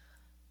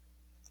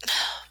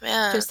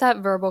 Man. Just that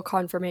verbal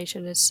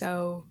confirmation is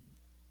so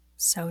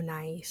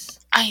nice.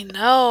 I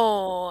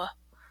know.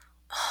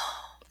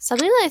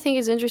 Something that I think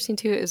is interesting,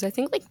 too, is I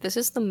think, like, this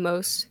is the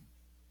most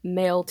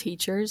male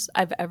teachers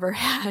I've ever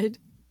had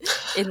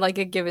in, like,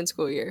 a given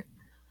school year.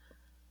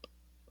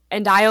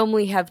 And I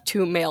only have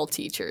 2 male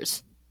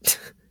teachers.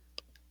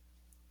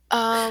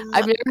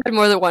 I've never had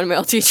more than 1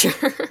 male teacher.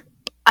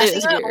 I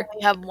think I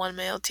only have 1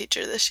 male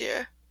teacher this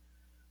year.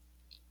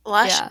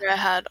 Last year I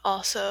had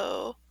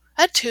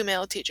 2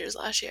 male teachers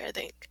last year, I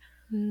think.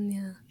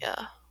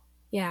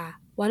 Yeah.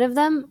 One of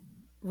them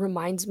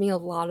reminds me a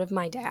lot of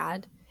my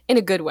dad in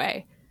a good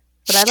way.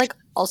 But I, like,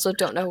 also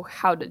don't know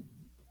how to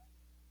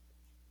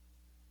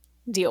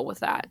deal with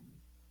that.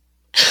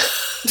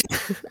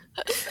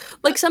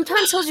 Like,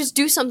 sometimes he'll just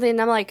do something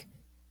and I'm like,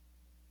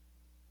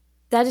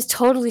 that is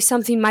totally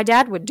something my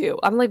dad would do.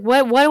 I'm like,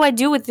 what do I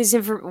do with this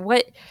information?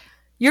 What?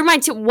 You're my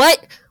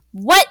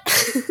what?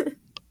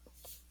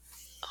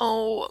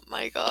 Oh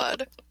my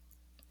God.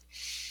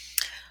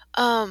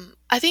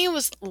 I think it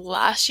was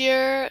last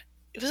year.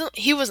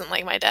 He wasn't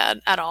like my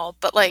dad at all,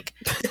 but, like,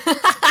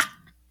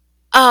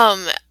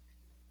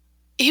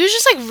 he was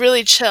just, like,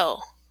 really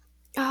chill.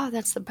 Oh,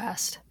 that's the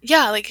best.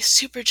 Yeah, like,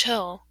 super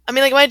chill. I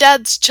mean, like, my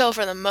dad's chill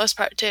for the most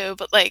part too,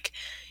 but, like,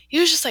 he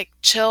was just, like,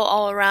 chill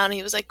all around.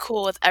 He was, like,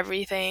 cool with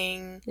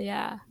everything.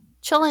 Yeah.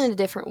 Chill in a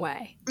different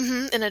way.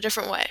 In a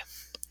different way.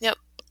 Yep.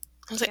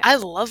 I was like, I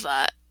love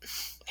that.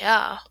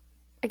 Yeah.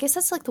 I guess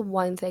that's, like, the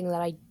one thing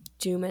that I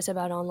do miss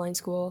about online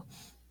school.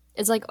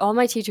 It's like all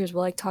my teachers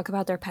will, like, talk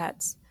about their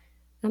pets.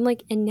 And I'm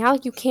like, and now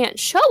you can't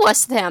show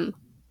us them.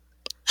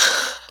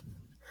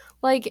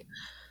 Like,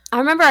 I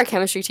remember our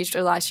chemistry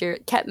teacher last year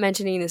kept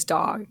mentioning his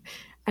dog.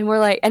 And we're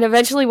like, and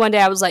eventually one day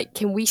I was like,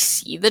 can we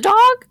see the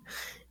dog?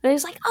 And he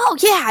was like, oh,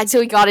 yeah. And so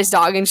he got his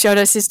dog and showed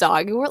us his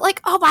dog. And we're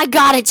like, oh, my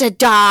God, it's a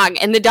dog.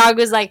 And the dog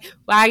was like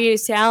wagging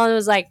his tail and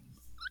was like,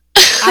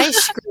 I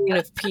scream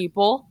with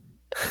people.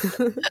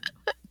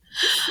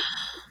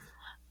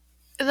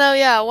 No,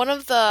 yeah. One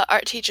of the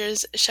art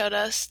teachers showed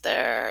us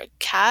their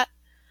cat.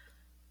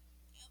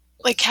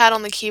 Like, cat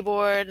on the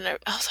keyboard. And I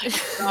was like,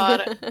 oh,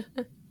 God.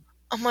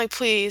 I'm like,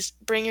 please,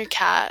 bring your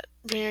cat.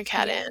 Bring your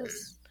cat in.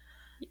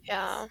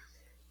 Yeah.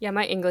 Yeah,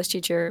 my English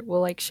teacher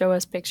will, like, show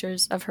us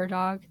pictures of her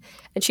dog,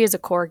 and she has a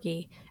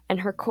corgi,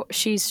 and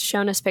she's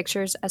shown us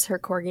pictures as her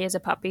corgi as a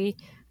puppy,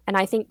 and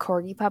I think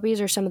corgi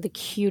puppies are some of the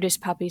cutest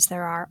puppies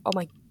there are. Oh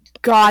my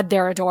God,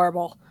 they're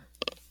adorable.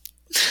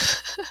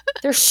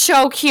 They're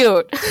so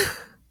cute.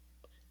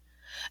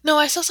 No,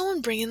 I saw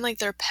someone bring in, like,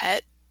 their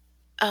pet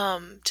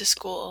to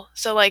school,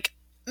 so, like,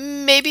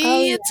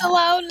 maybe it's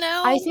allowed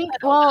now. I think.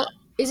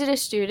 Is it a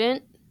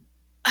student?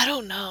 I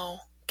don't know.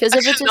 Because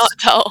if it's not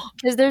tell.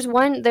 Because there's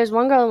one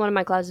girl in one of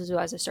my classes who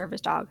has a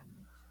service dog.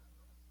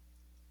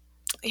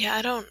 Yeah,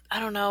 I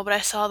don't know, but I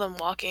saw them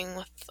walking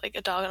with, like,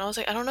 a dog, and I was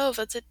like, I don't know if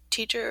that's a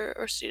teacher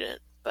or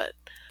student, but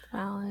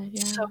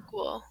so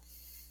cool.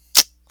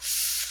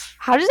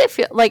 How does it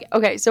feel? Like,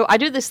 okay, so I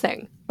do this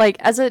thing, like,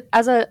 as a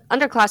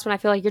underclassman, I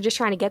feel like you're just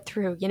trying to get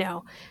through,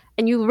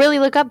 and you really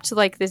look up to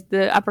like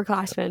the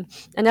upperclassmen.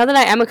 And now that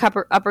I am a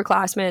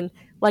upperclassman,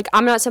 like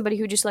I'm not somebody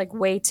who just like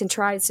waits and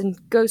tries and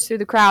goes through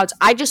the crowds.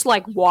 I just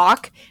like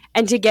walk,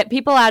 and to get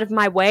people out of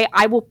my way,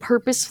 I will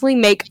purposefully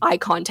make eye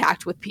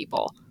contact with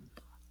people.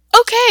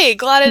 Okay,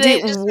 glad it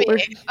ain't just me.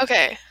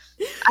 Okay.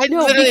 I No,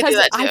 literally because do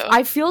that too.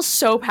 I feel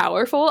so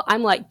powerful.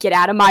 I'm like, get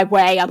out of my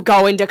way. I'm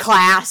going to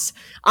class.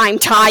 I'm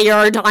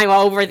tired. I'm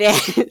over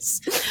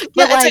this.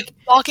 Yeah, it's like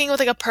walking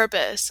with like a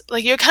purpose.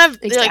 Like you're kind of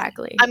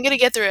exactly. Like, I'm gonna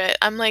get through it.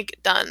 I'm like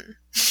done.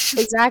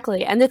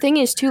 Exactly. And the thing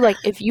is too, like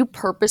if you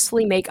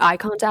purposely make eye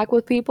contact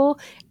with people,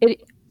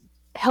 it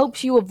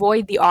helps you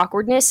avoid the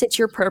awkwardness since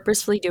you're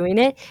purposefully doing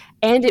it,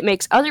 and it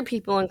makes other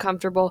people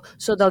uncomfortable,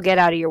 so they'll get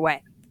out of your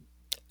way.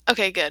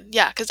 Okay, good.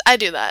 Yeah, because I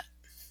do that.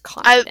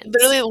 Confidence. I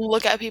literally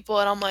look at people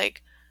and I'm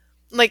like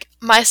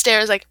my stare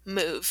is like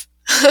move,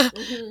 move,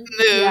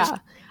 yeah,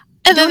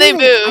 and then they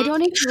move. I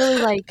don't even really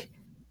like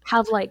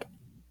have like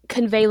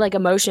convey like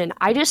emotion.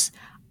 I just,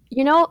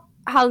 you know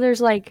how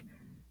there's like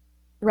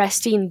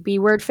resting B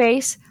word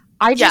face.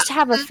 I just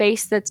have a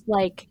face that's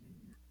like,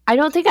 I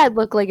don't think I'd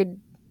look like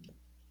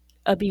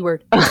a B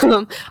word.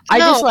 I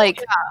just like.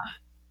 Yeah.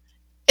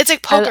 It's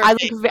like poker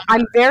face.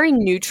 I'm very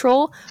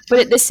neutral, but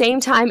at the same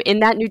time, in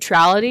that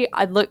neutrality,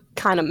 I look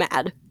kind of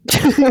mad.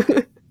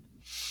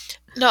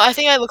 No, I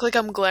think I look like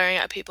I'm glaring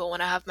at people when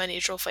I have my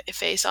neutral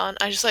face on.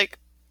 I just like,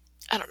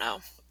 I don't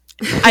know.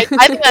 I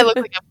think I look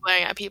like I'm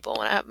glaring at people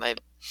when I have my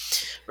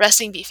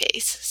resting B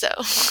face. So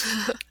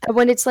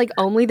when it's like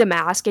only the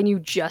mask and you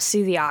just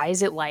see the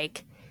eyes, it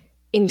like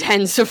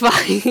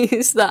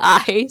intensifies the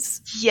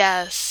eyes.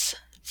 Yes,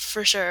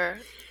 for sure.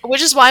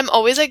 Which is why I'm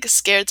always like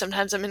scared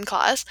sometimes I'm in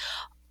class.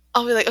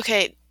 I'll be like,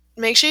 okay,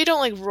 make sure you don't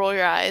like roll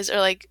your eyes or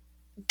like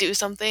do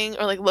something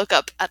or like look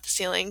up at the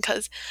ceiling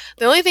because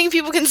the only thing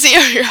people can see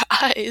are your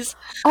eyes.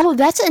 Oh,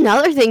 that's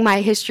another thing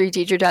my history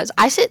teacher does.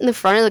 I sit in the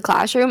front of the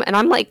classroom and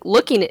I'm like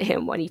looking at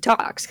him when he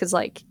talks because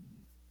like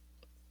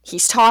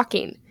he's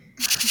talking.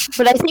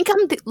 But I think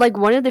I'm like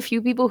one of the few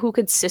people who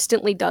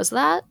consistently does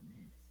that.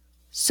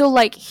 So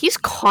like he's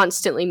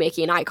constantly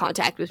making eye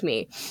contact with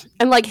me,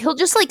 and like he'll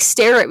just like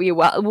stare at me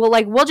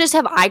we'll just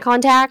have eye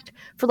contact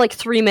for like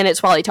 3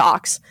 minutes while he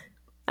talks,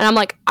 and I'm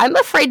like, I'm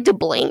afraid to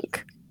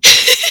blink.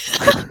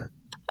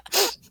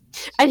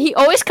 And he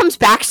always comes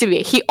back to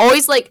me. He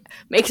always like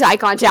makes eye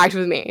contact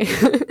with me.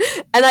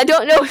 And I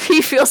don't know if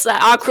he feels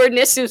that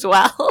awkwardness as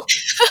well.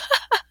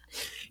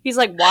 He's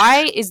like,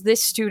 why is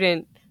this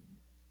student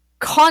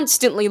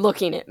constantly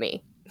looking at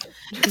me?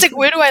 It's like,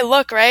 where do I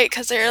look, right?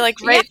 Because they're like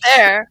right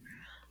there.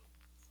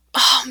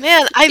 Oh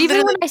man,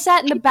 even when I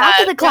sat in the back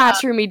of the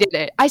classroom, he did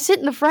it. I sit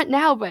in the front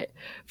now, but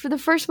for the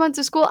first months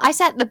of school, I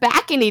sat in the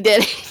back and he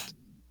did it.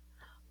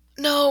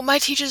 No, my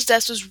teacher's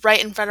desk was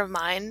right in front of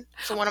mine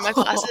for one of my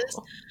classes,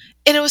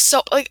 and it was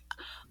so like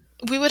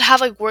we would have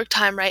like work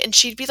time, right? And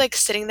she'd be like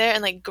sitting there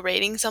and like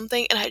grading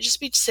something, and I'd just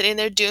be sitting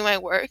there doing my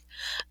work,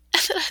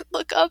 and then I'd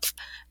look up,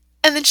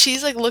 and then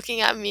she's like looking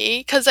at me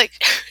because like,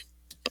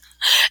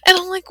 and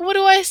I'm like, what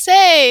do I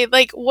say?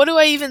 Like, what do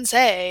I even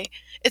say?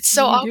 It's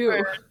so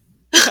awkward.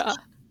 Yeah.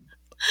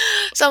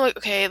 So I'm like,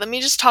 okay, let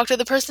me just talk to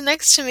the person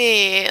next to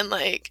me, and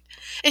like,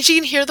 and she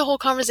can hear the whole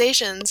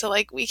conversation, so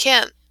like we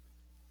can't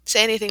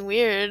say anything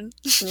weird.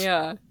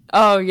 Yeah.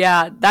 Oh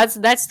yeah,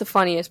 that's the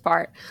funniest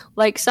part.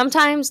 Like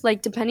sometimes,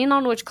 like depending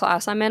on which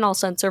class I'm in, I'll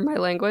censor my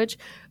language,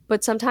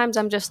 but sometimes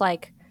I'm just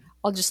like,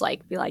 I'll just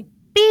like be like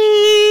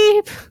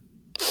beep.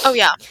 Oh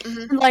yeah.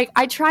 Mm-hmm. Like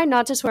I try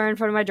not to swear in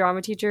front of my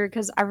drama teacher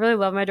because I really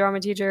love my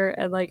drama teacher,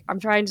 and like I'm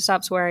trying to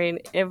stop swearing.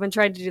 I've been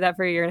trying to do that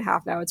for 1.5 years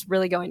now. It's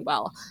really going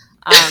well.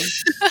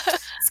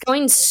 It's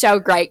going so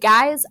great,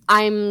 guys.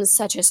 I'm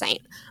such a saint.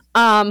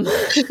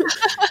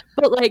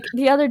 But like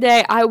the other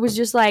day, I was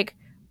just like,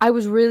 I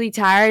was really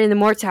tired, and the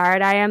more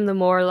tired I am, the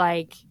more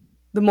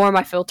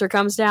my filter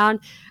comes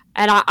down,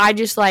 and I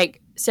just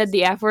like said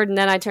the F word, and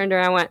then I turned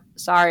around and went,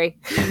 sorry.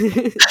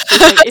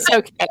 It's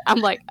okay. I'm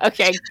like,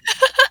 okay.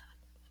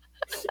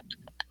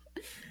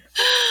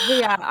 But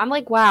yeah, I'm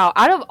like, wow,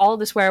 out of all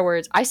the swear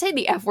words, I say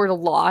the F word a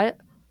lot,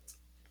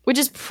 which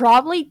is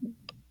probably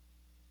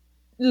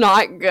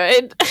not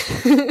good.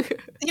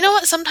 You know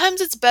what? Sometimes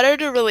it's better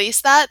to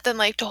release that than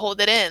like to hold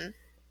it in.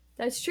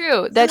 That's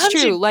true. That's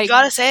Sometimes true. You like,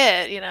 gotta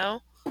say it, you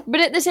know?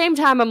 But at the same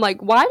time, I'm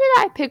like, why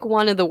did I pick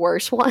one of the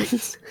worst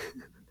ones?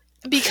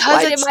 Because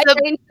why did my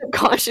brain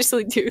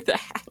subconsciously do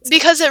that?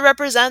 Because it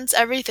represents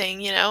everything,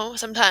 you know?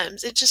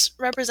 Sometimes. It just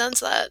represents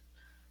that.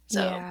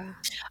 So yeah.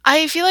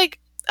 I feel like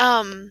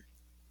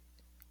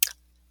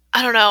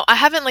I don't know. I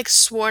haven't like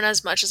sworn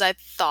as much as I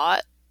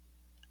thought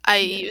I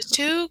used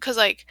to, because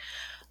like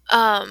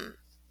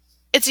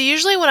it's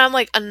usually when I'm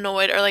like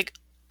annoyed or like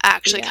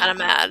actually kind of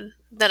mad,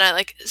 then I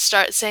like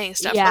start saying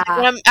stuff. Like,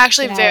 when I'm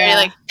actually very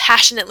like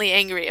passionately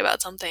angry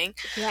about something.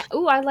 Yeah.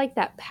 Ooh, I like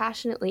that.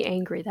 Passionately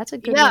angry. That's a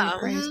good way to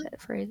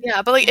phrase it.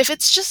 Yeah, but like if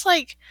it's just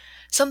like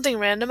something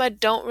random, I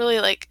don't really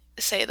like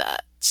say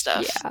that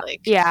stuff. Yeah.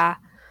 Like, yeah.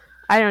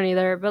 I don't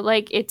either. But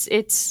like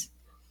it's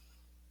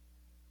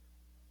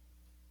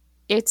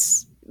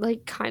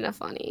like kind of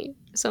funny.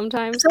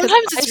 sometimes. 'Cause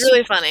Sometimes it's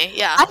really funny.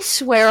 Yeah. I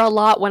swear a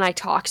lot when I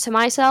talk to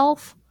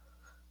myself.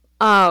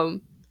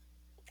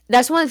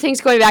 That's one of the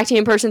things going back to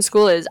in-person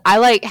school is I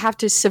like have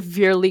to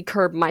severely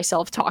curb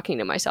myself talking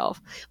to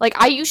myself. Like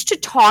I used to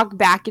talk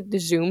back at the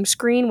Zoom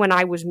screen when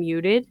I was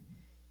muted.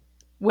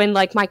 When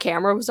like my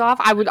camera was off,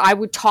 I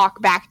would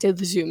talk back to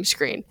the Zoom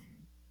screen.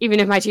 Even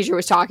if my teacher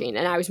was talking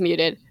and I was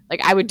muted.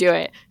 Like I would do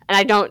it. And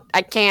I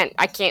can't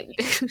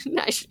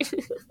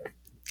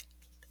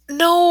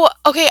No,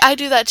 okay, I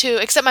do that too,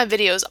 except my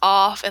video's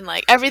off and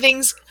like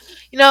everything's,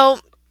 no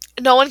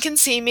one can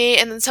see me.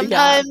 And then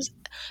sometimes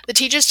the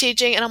teacher's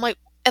teaching and I'm like,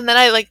 and then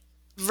I like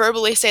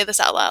verbally say this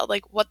out loud,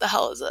 like, what the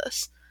hell is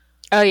this?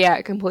 Oh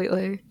yeah,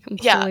 completely.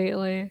 Yeah.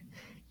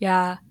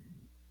 Yeah.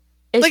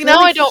 It's like, now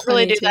I don't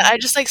really do that. I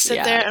just like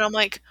sit there and I'm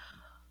like,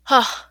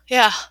 huh,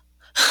 yeah.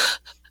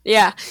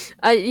 Yeah.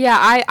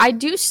 I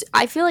do.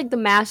 I feel like the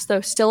mask,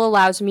 though, still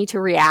allows me to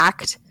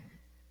react.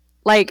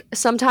 Like,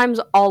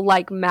 sometimes I'll,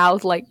 like,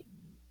 mouth, like,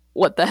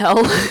 what the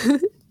hell?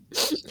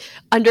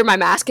 Under my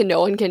mask and no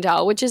one can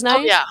tell, which is nice.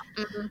 Oh, yeah.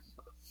 Mm-hmm.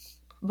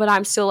 But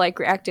I'm still, like,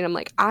 reacting. I'm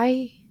like,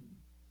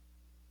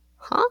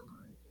 huh?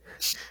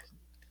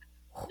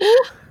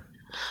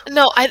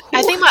 No, I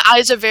think my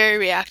eyes are very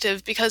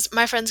reactive because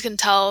my friends can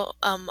tell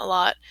a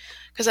lot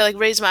because I like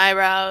raise my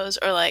eyebrows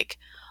or like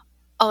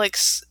I'll like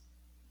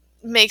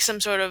make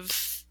some sort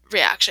of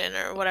reaction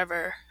or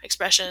whatever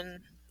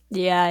expression.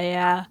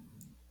 Yeah,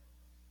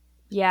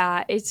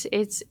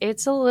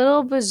 it's a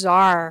little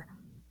bizarre,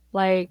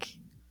 like,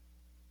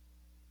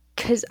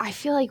 because I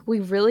feel like we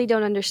really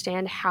don't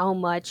understand how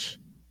much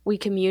we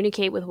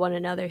communicate with one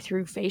another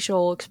through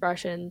facial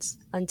expressions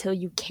until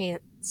you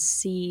can't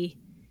see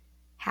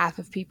half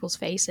of people's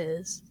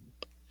faces.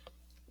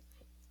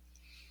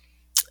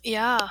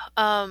 Yeah,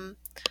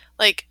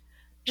 like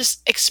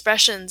just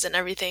expressions and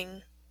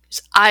everything,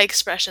 just eye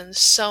expressions,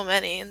 so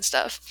many and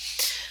stuff.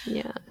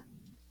 Yeah,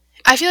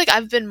 I feel like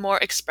I've been more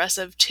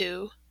expressive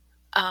too.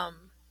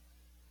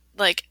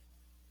 Like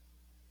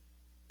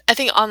I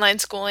think online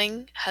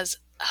schooling has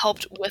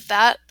helped with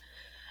that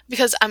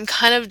because I'm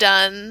kind of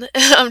done.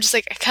 I'm just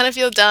like I kind of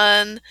feel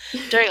done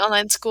during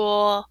online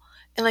school,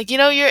 and like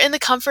you're in the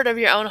comfort of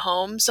your own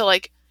home, so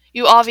like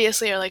you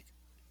obviously are like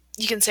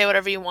you can say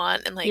whatever you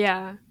want and like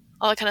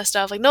all that kind of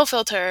stuff, like no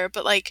filter.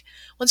 But like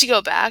once you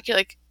go back, you're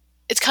like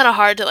it's kind of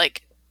hard to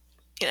like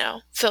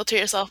filter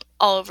yourself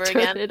all over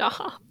again. Turn it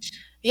off.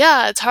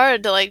 Yeah, it's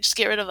hard to like just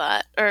get rid of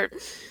that or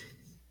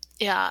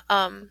yeah.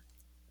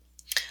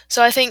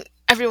 So I think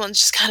everyone's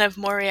just kind of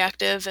more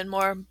reactive and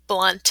more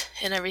blunt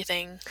in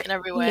everything in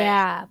every way.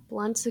 Yeah,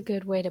 blunt's a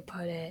good way to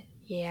put it.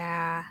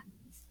 Yeah.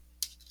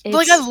 But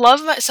like I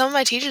love some of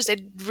my teachers.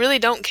 They really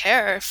don't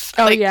care.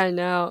 No.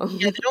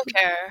 They don't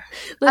care.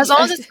 As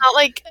long as it's not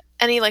like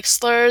any like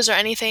slurs or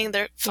anything,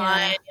 they're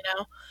fine.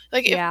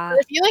 Like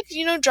if you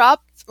like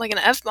drop like an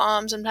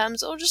F-bomb,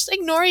 sometimes they'll just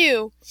ignore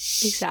you.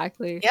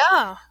 Exactly.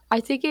 Yeah. I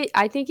think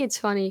it's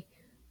funny.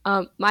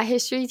 My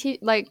history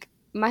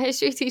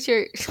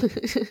teacher.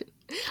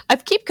 I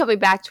keep coming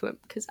back to him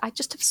because I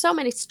just have so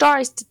many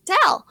stories to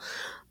tell.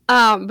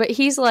 But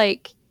he's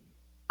like,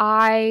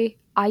 I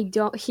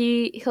don't.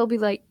 He'll be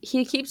like,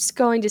 he keeps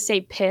going to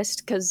say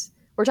pissed because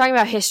we're talking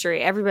about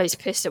history. Everybody's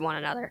pissed at one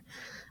another.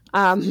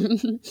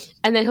 And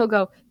then he'll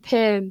go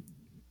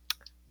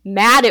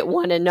mad at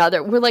one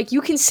another. We're like, you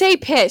can say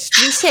pissed.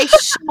 We say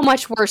so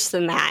much worse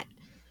than that.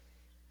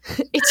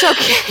 It's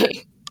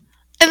okay.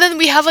 And then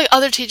we have like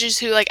other teachers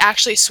who like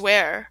actually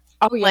swear.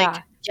 Oh yeah,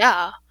 like,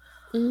 yeah.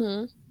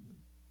 Mm-hmm.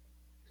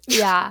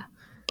 Yeah.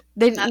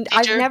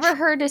 I've never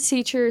heard a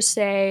teacher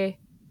say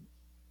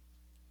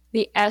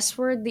the S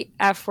word, the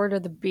F word, or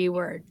the B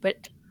word,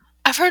 but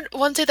I've heard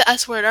one say the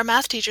S word. Our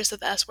math teacher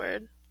said the S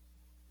word.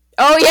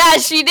 Oh yeah,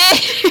 she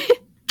did.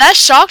 That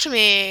shocked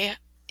me.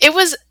 It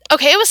was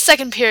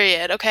second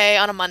period, okay,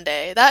 on a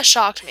Monday. That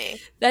shocked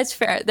me. That's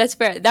fair.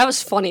 That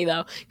was funny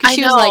though, because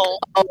she was like,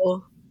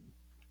 "Oh,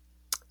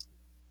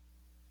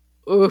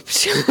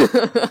 oops."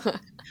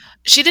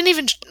 She didn't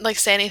even like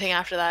say anything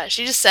after that.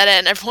 She just said it,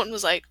 and everyone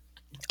was like,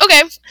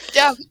 "Okay,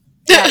 yeah."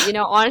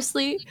 Yeah,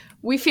 honestly,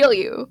 we feel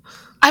you.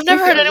 I've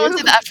never heard anyone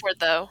say the F word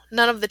though.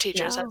 None of the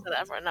teachers have said the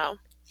F word. No.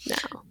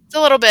 It's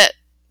a little bit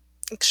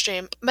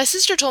extreme. My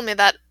sister told me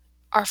that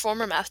our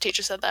former math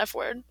teacher said the F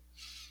word.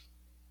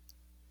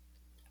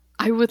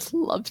 I would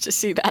love to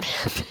see that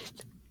happen.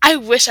 I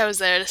wish I was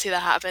there to see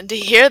that happen. To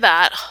hear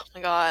that, oh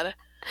my god.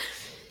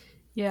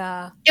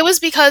 Yeah. It was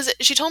because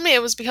she told me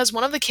it was because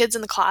one of the kids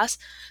in the class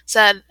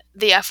said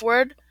the F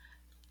word,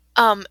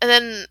 and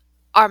then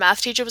our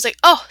math teacher was like,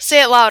 "Oh,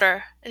 say it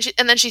louder,"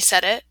 and then she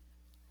said it,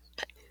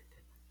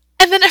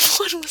 and then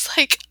everyone was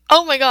like,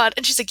 "Oh my god!"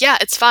 And she's like, "Yeah,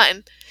 it's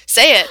fine.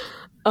 Say it."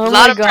 Oh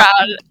loud my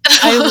god,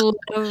 I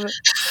love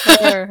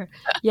her.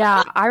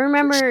 Yeah, I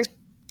remember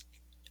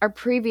our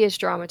previous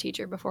drama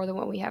teacher before the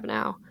one we have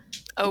now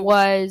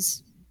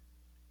was.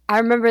 I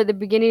remember at the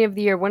beginning of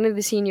the year, one of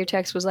the senior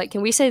texts was like,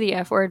 "Can we say the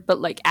F word?" But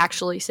like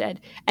actually said,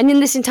 and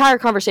in this entire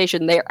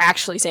conversation, they're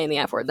actually saying the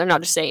F word. They're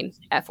not just saying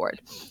F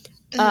word.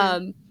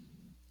 Mm-hmm.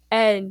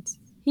 And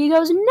He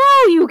goes,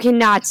 no, you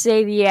cannot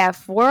say the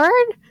F word.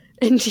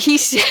 And he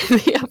said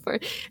the F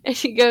word. And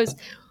she goes,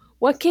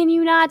 what can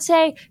you not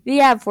say? The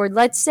F word.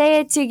 Let's say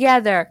it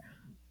together.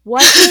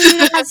 What can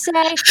you not say?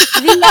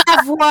 The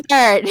F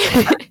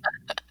word.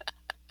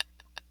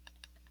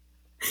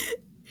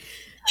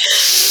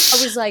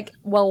 I was like,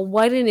 well,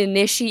 what an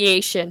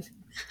initiation.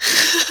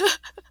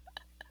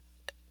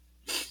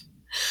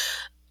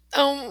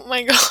 Oh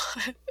my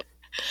god.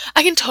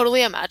 I can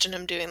totally imagine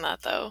him doing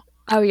that though.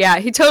 Oh yeah,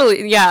 he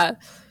totally, yeah.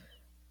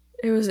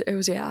 It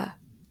was yeah.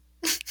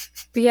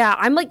 But yeah,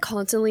 I'm like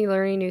constantly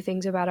learning new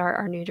things about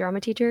our new drama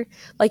teacher.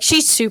 Like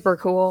she's super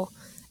cool.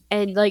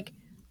 And like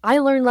I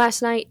learned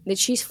last night that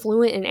she's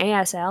fluent in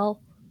ASL.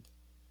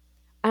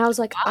 And I was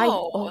like,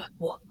 Wow.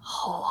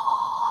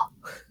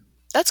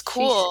 That's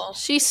cool.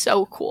 She's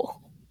so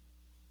cool.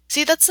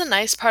 See, that's the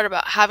nice part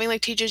about having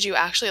like teachers you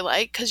actually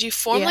like, because you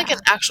form like Yeah.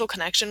 an actual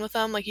connection with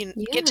them. Like you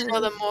get to know Yeah.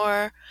 them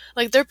more.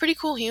 Like they're pretty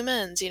cool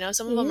humans, you know.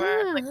 Some of them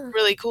are like Yeah.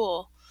 really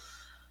cool.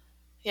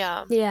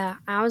 Yeah. Yeah.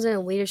 I was in a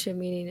leadership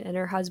meeting and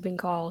her husband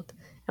called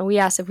and we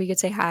asked if we could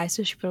say hi.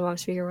 So she put him on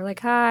speaker. We're like,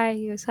 hi.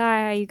 He goes,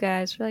 hi, how you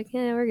guys? We're like,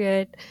 yeah, we're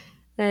good.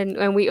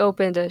 And we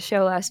opened a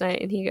show last night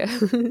and he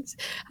goes,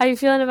 how you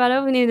feeling about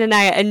opening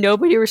tonight? And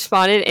nobody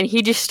responded and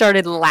he just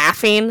started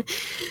laughing.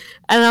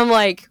 And I'm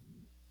like,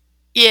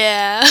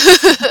 Yeah.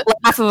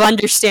 laugh of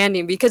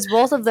understanding because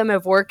both of them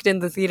have worked in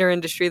the theater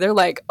industry. They're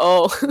like,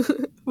 oh,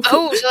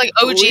 Oh, so like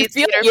OG we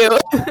feel theater. you.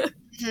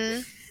 Hmm.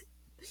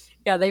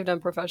 Yeah, they've done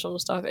professional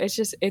stuff.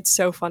 It's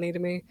so funny to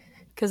me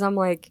because I'm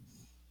like,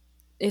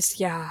 it's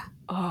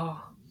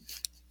oh,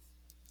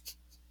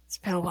 it's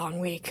been a long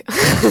week.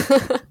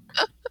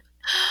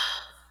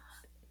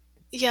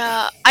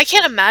 Yeah, I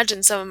can't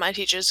imagine some of my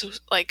teachers who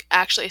like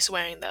actually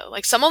swearing though.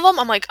 Like some of them,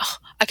 I'm like, oh,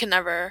 I can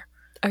never.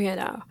 Oh yeah,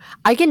 no,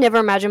 I can never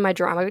imagine my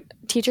drama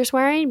teacher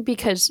swearing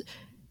because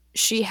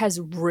she has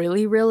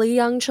really really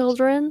young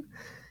children.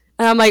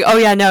 And I'm like, oh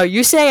yeah, no.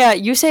 You say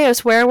a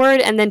swear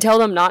word and then tell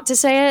them not to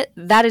say it.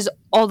 That is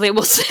all they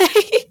will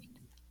say.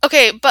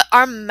 Okay, but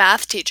our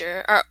math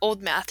teacher, our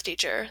old math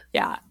teacher,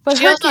 Yeah, but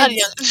she her also had kids.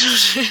 young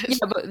children.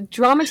 Yeah, but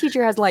drama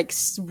teacher has like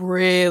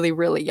really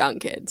really young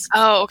kids.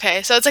 Oh,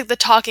 okay. So it's like the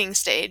talking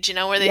stage, you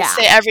know, where they Yeah,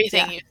 say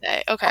everything yeah. you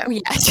say. Okay. Oh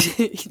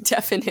yeah,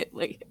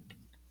 definitely.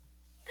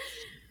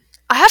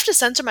 I have to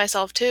censor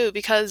myself too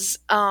because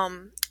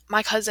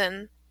my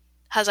cousin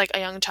has like a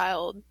young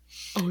child.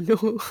 Oh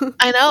no.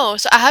 I know,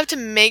 so I have to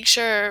make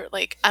sure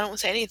like I don't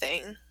say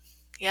anything.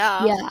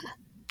 Yeah. Yeah,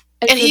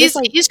 and And for this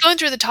like, he's going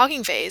through the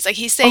talking phase. Like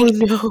he's oh saying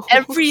no.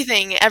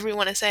 everything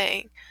everyone is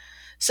saying.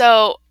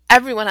 So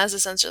everyone has to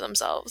censor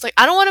themselves. Like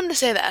I don't want him to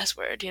say the S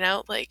word, you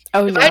know? Like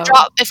Oh if no.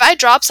 I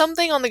drop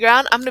something on the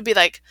ground, I'm gonna be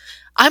like,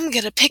 I'm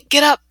gonna pick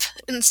it up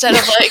instead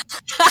of like,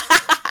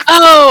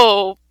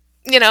 oh,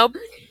 you know,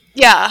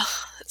 yeah.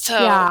 So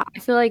Yeah, I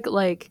feel like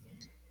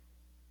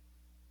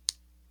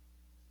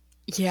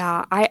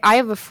yeah, I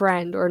have a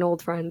friend or an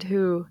old friend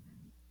who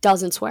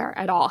doesn't swear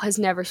at all, has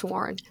never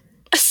sworn.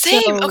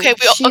 same. So Okay,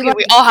 she okay, like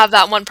we all have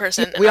that one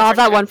person in we our all have friend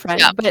that group. one friend,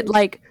 Yeah. but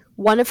like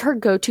one of her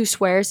go-to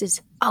swears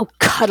is oh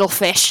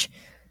cuttlefish.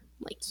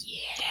 I'm like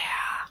yeah.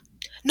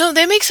 No,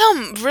 they make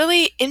some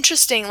really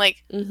interesting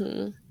like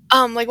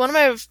one of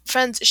my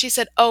friends, she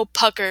said, "Oh,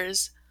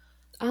 puckers."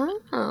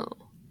 Oh.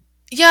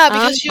 Yeah,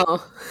 because she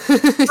Oh.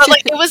 but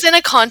like it was in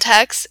a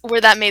context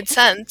where that made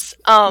sense.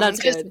 That's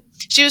Because good.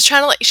 she was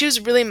trying to like she was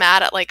really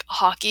mad at like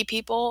hockey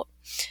people.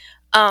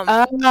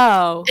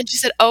 Oh. And she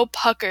said, "Oh,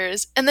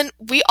 puckers." And then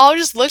we all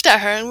just looked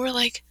at her and we're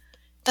like,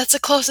 "That's the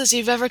closest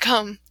you've ever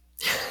come.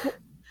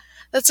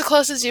 That's the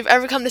closest you've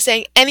ever come to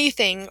saying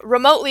anything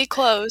remotely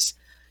close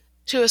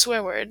to a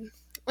swear word."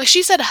 Like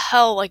she said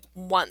hell like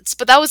once,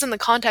 but that was in the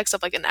context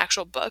of like an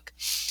actual book.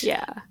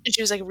 Yeah. And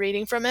she was like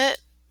reading from it.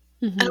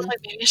 And I'm Mhm. like,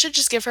 maybe I should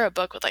just give her a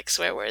book with like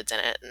swear words in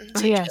it and Oh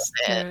see if she'll yes,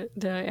 say it.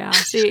 yeah.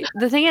 See,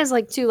 the thing is,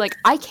 like, too, like,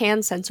 I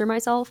can censor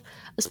myself,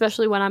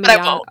 especially when I'm But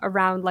I won't.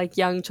 around like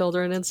young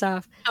children and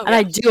stuff, Oh and yeah.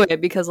 I do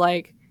it because,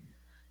 like,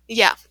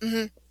 Yeah. Hmm.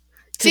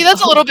 See, because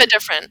that's a little bit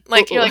different.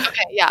 Like you're oh, like,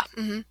 okay, yeah.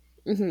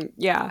 Hmm.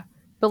 yeah,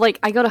 but like,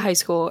 I go to high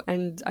school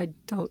and I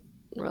don't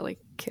really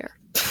care.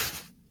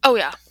 Oh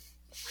yeah.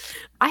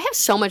 I have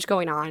so much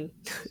going on.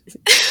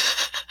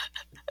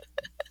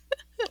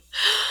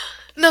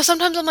 No,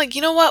 sometimes I'm like,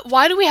 you know what?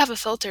 Why do we have a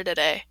filter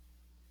today?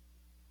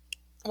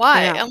 I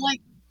Why? know, I'm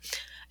like,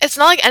 it's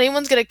not like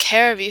anyone's gonna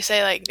care if you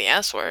say like the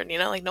S word, you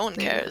know? Like no one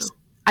I know. cares.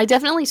 I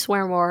definitely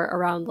swear more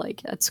around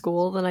like at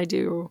school than I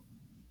do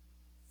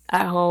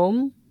at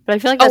home, but I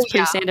feel like Oh that's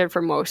pretty yeah. standard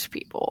for most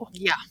people.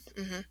 Yeah.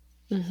 Hmm.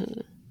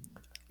 Hmm.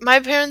 My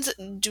parents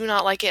do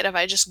not like it if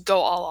I just go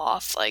all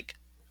off. Like,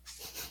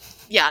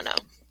 yeah, no.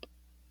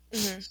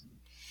 Hmm.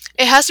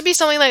 It has to be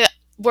something like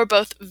we're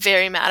both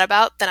very mad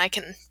about, then I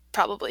can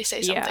probably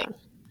say Yeah, something.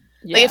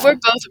 Like if yeah, we're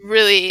both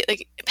really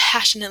like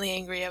passionately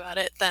angry about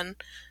it, then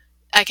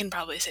I can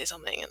probably say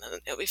something and then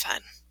it'll be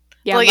fine. But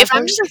yeah. like My if I'm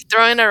friend. just like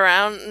throwing it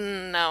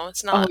around, no,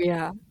 it's Oh not.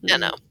 yeah. Yeah,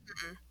 no.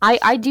 Mm.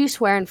 I do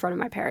swear in front of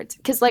my parents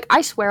because like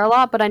I swear a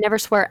lot, but I never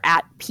swear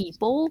at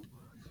people.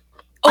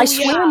 I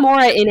swear more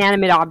at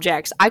inanimate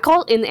objects. I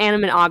call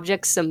inanimate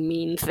objects some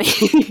mean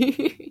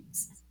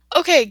things.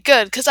 Okay,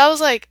 good, because I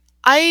was like,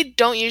 I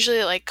don't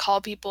usually, like,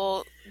 call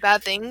people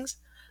bad things.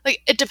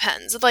 Like, it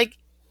depends. Like,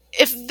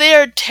 if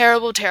they're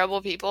terrible,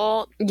 terrible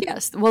people...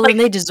 Yes, well, then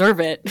they deserve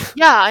it.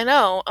 Yeah, I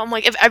know. I'm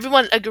like, if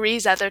everyone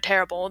agrees that they're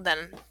terrible,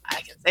 then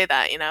I can say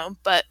that, you know?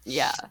 But...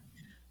 Yeah.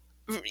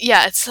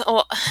 Yeah, it's...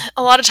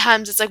 A lot of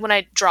times, it's like when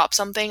I drop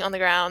something on the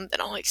ground,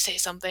 then I'll, like, say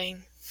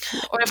something.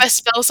 Or if I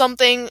spill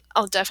something,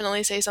 I'll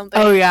definitely say something.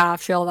 Oh, yeah, I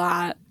feel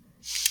that.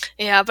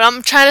 Yeah, but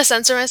I'm trying to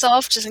censor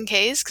myself just in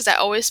case, because I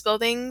always spill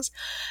things.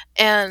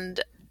 And,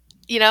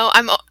 you know,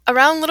 I'm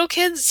around little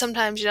kids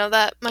sometimes, you know,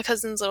 that my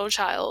cousin's little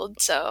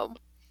child, so...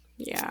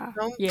 Yeah.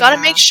 You know, gotta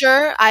make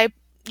sure I,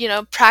 you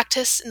know,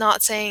 practice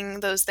not saying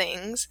those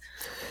things.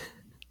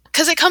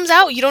 Because it comes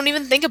out, you don't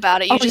even think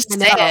about it, you just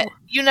say it.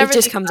 You never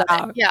just think comes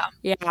about out. It.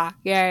 Yeah.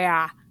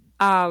 Yeah.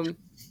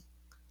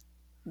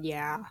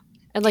 Yeah.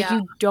 And, like,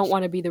 you don't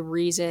want to be the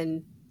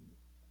reason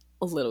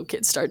a little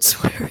kid starts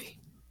swearing.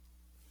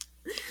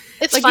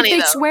 It's like, funny, if they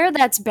though. swear,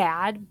 that's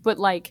bad, but,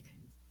 like,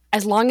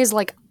 as long as,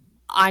 like,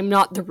 I'm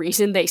not the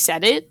reason they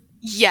said it.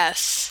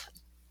 Yes.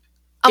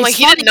 I'm like,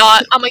 you did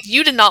not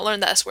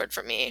learn that S word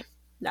from me.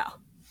 No.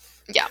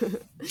 Yeah.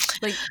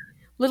 Like,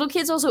 little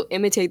kids also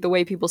imitate the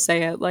way people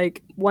say it.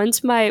 Like,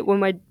 once when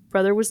my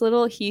brother was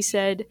little, he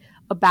said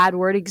a bad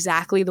word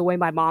exactly the way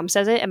my mom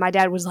says it, and my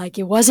dad was like,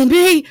 "It wasn't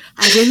me.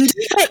 I didn't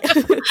do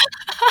it."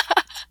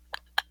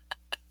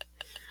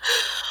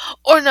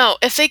 Or no,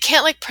 if they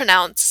can't, like,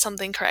 pronounce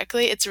something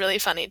correctly, it's really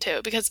funny,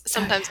 too, because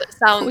sometimes it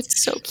sounds... Oh,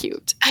 it's so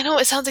cute. I know,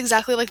 it sounds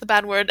exactly like the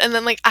bad word, and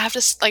then, like, I have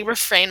to, like,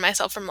 refrain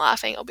myself from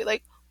laughing. I'll be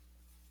like,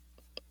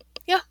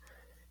 yeah.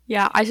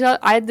 Yeah, I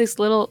had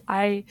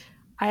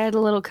a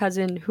little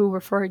cousin who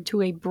referred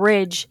to a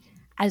bridge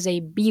as a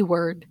B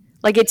word.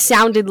 Like, it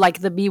sounded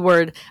like the B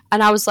word,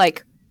 and I was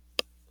like,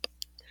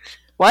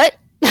 what?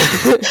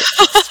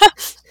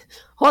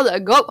 Hold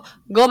on,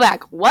 go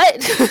back.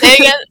 What? Say it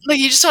again. Like,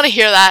 you just want to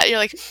hear that. You're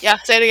like, yeah,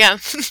 say it again.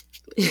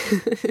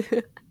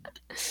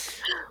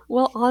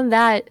 Well, on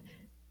that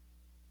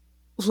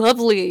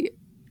lovely,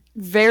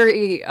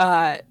 very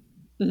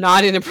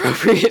not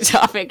inappropriate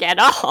topic at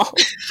all.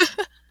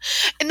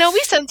 No,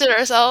 we censored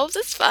ourselves.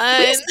 It's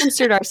fine. We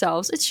censored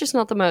ourselves. It's just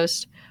not the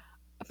most...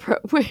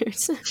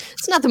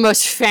 it's not the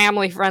most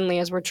family friendly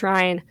as we're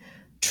trying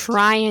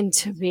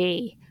to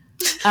be.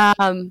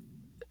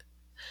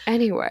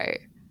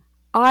 Anyway,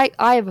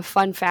 I have a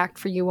fun fact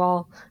for you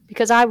all,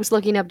 because I was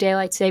looking up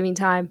daylight saving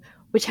time,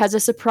 which has a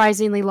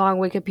surprisingly long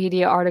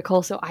Wikipedia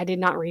article, so I did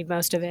not read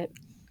most of it.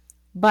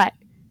 But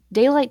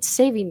daylight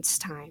savings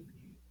time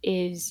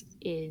is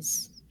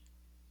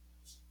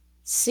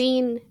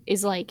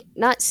like,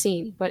 not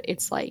seen, but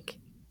it's like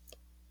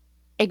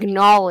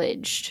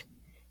acknowledged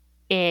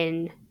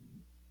in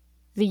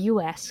the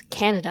US,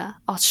 Canada,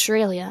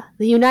 Australia,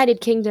 the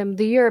United Kingdom,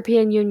 the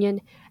European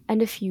Union,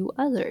 and a few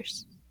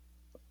others.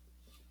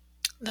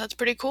 That's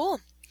pretty cool.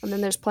 And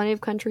then there's plenty of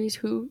countries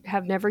who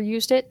have never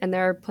used it, and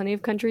there are plenty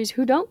of countries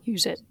who don't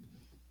use it.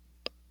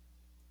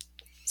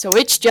 So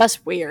it's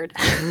just weird.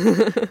 You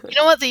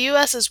know what? The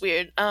US is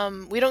weird.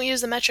 We don't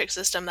use the metric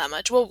system that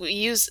much. Well, we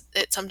use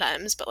it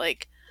sometimes, but,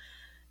 like,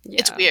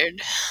 it's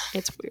weird.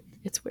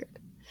 It's weird.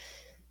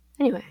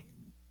 Anyway.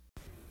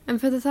 And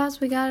for the thoughts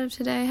we got of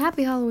today,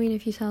 happy Halloween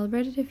if you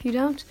celebrate it. If you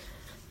don't,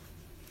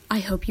 I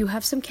hope you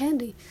have some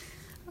candy.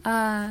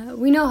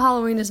 We know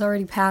Halloween is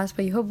already passed,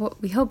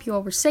 but we hope you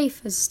all were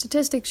safe, as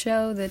statistics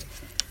show that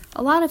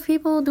a lot of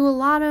people do a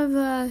lot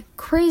of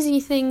crazy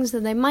things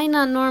that they might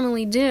not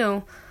normally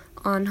do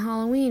on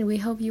Halloween. We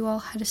hope you all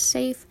had a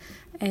safe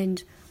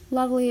and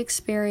lovely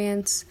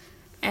experience,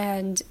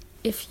 and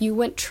if you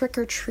went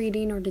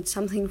trick-or-treating or did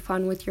something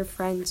fun with your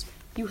friends,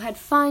 you had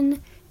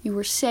fun, you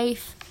were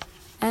safe,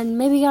 and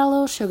maybe got a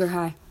little sugar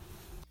high.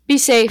 Be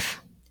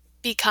safe.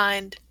 Be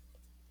kind.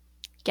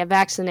 Get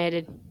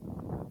vaccinated.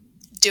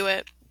 Do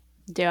it.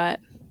 Do it.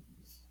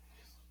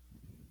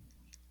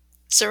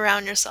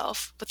 Surround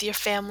yourself with your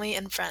family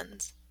and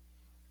friends.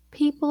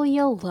 People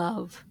you'll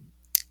love.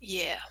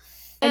 Yeah.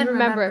 And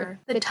remember,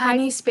 the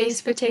tiny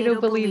space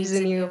potato believes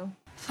in you.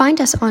 Find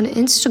us on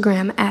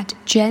Instagram at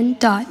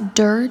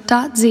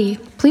jen.dur.z.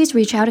 Please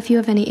reach out if you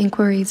have any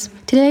inquiries.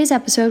 Today's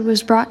episode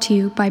was brought to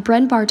you by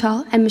Bren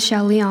Bartal and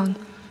Michelle Leong.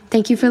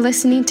 Thank you for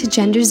listening to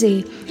Gender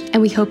Z,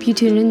 and we hope you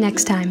tune in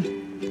next time.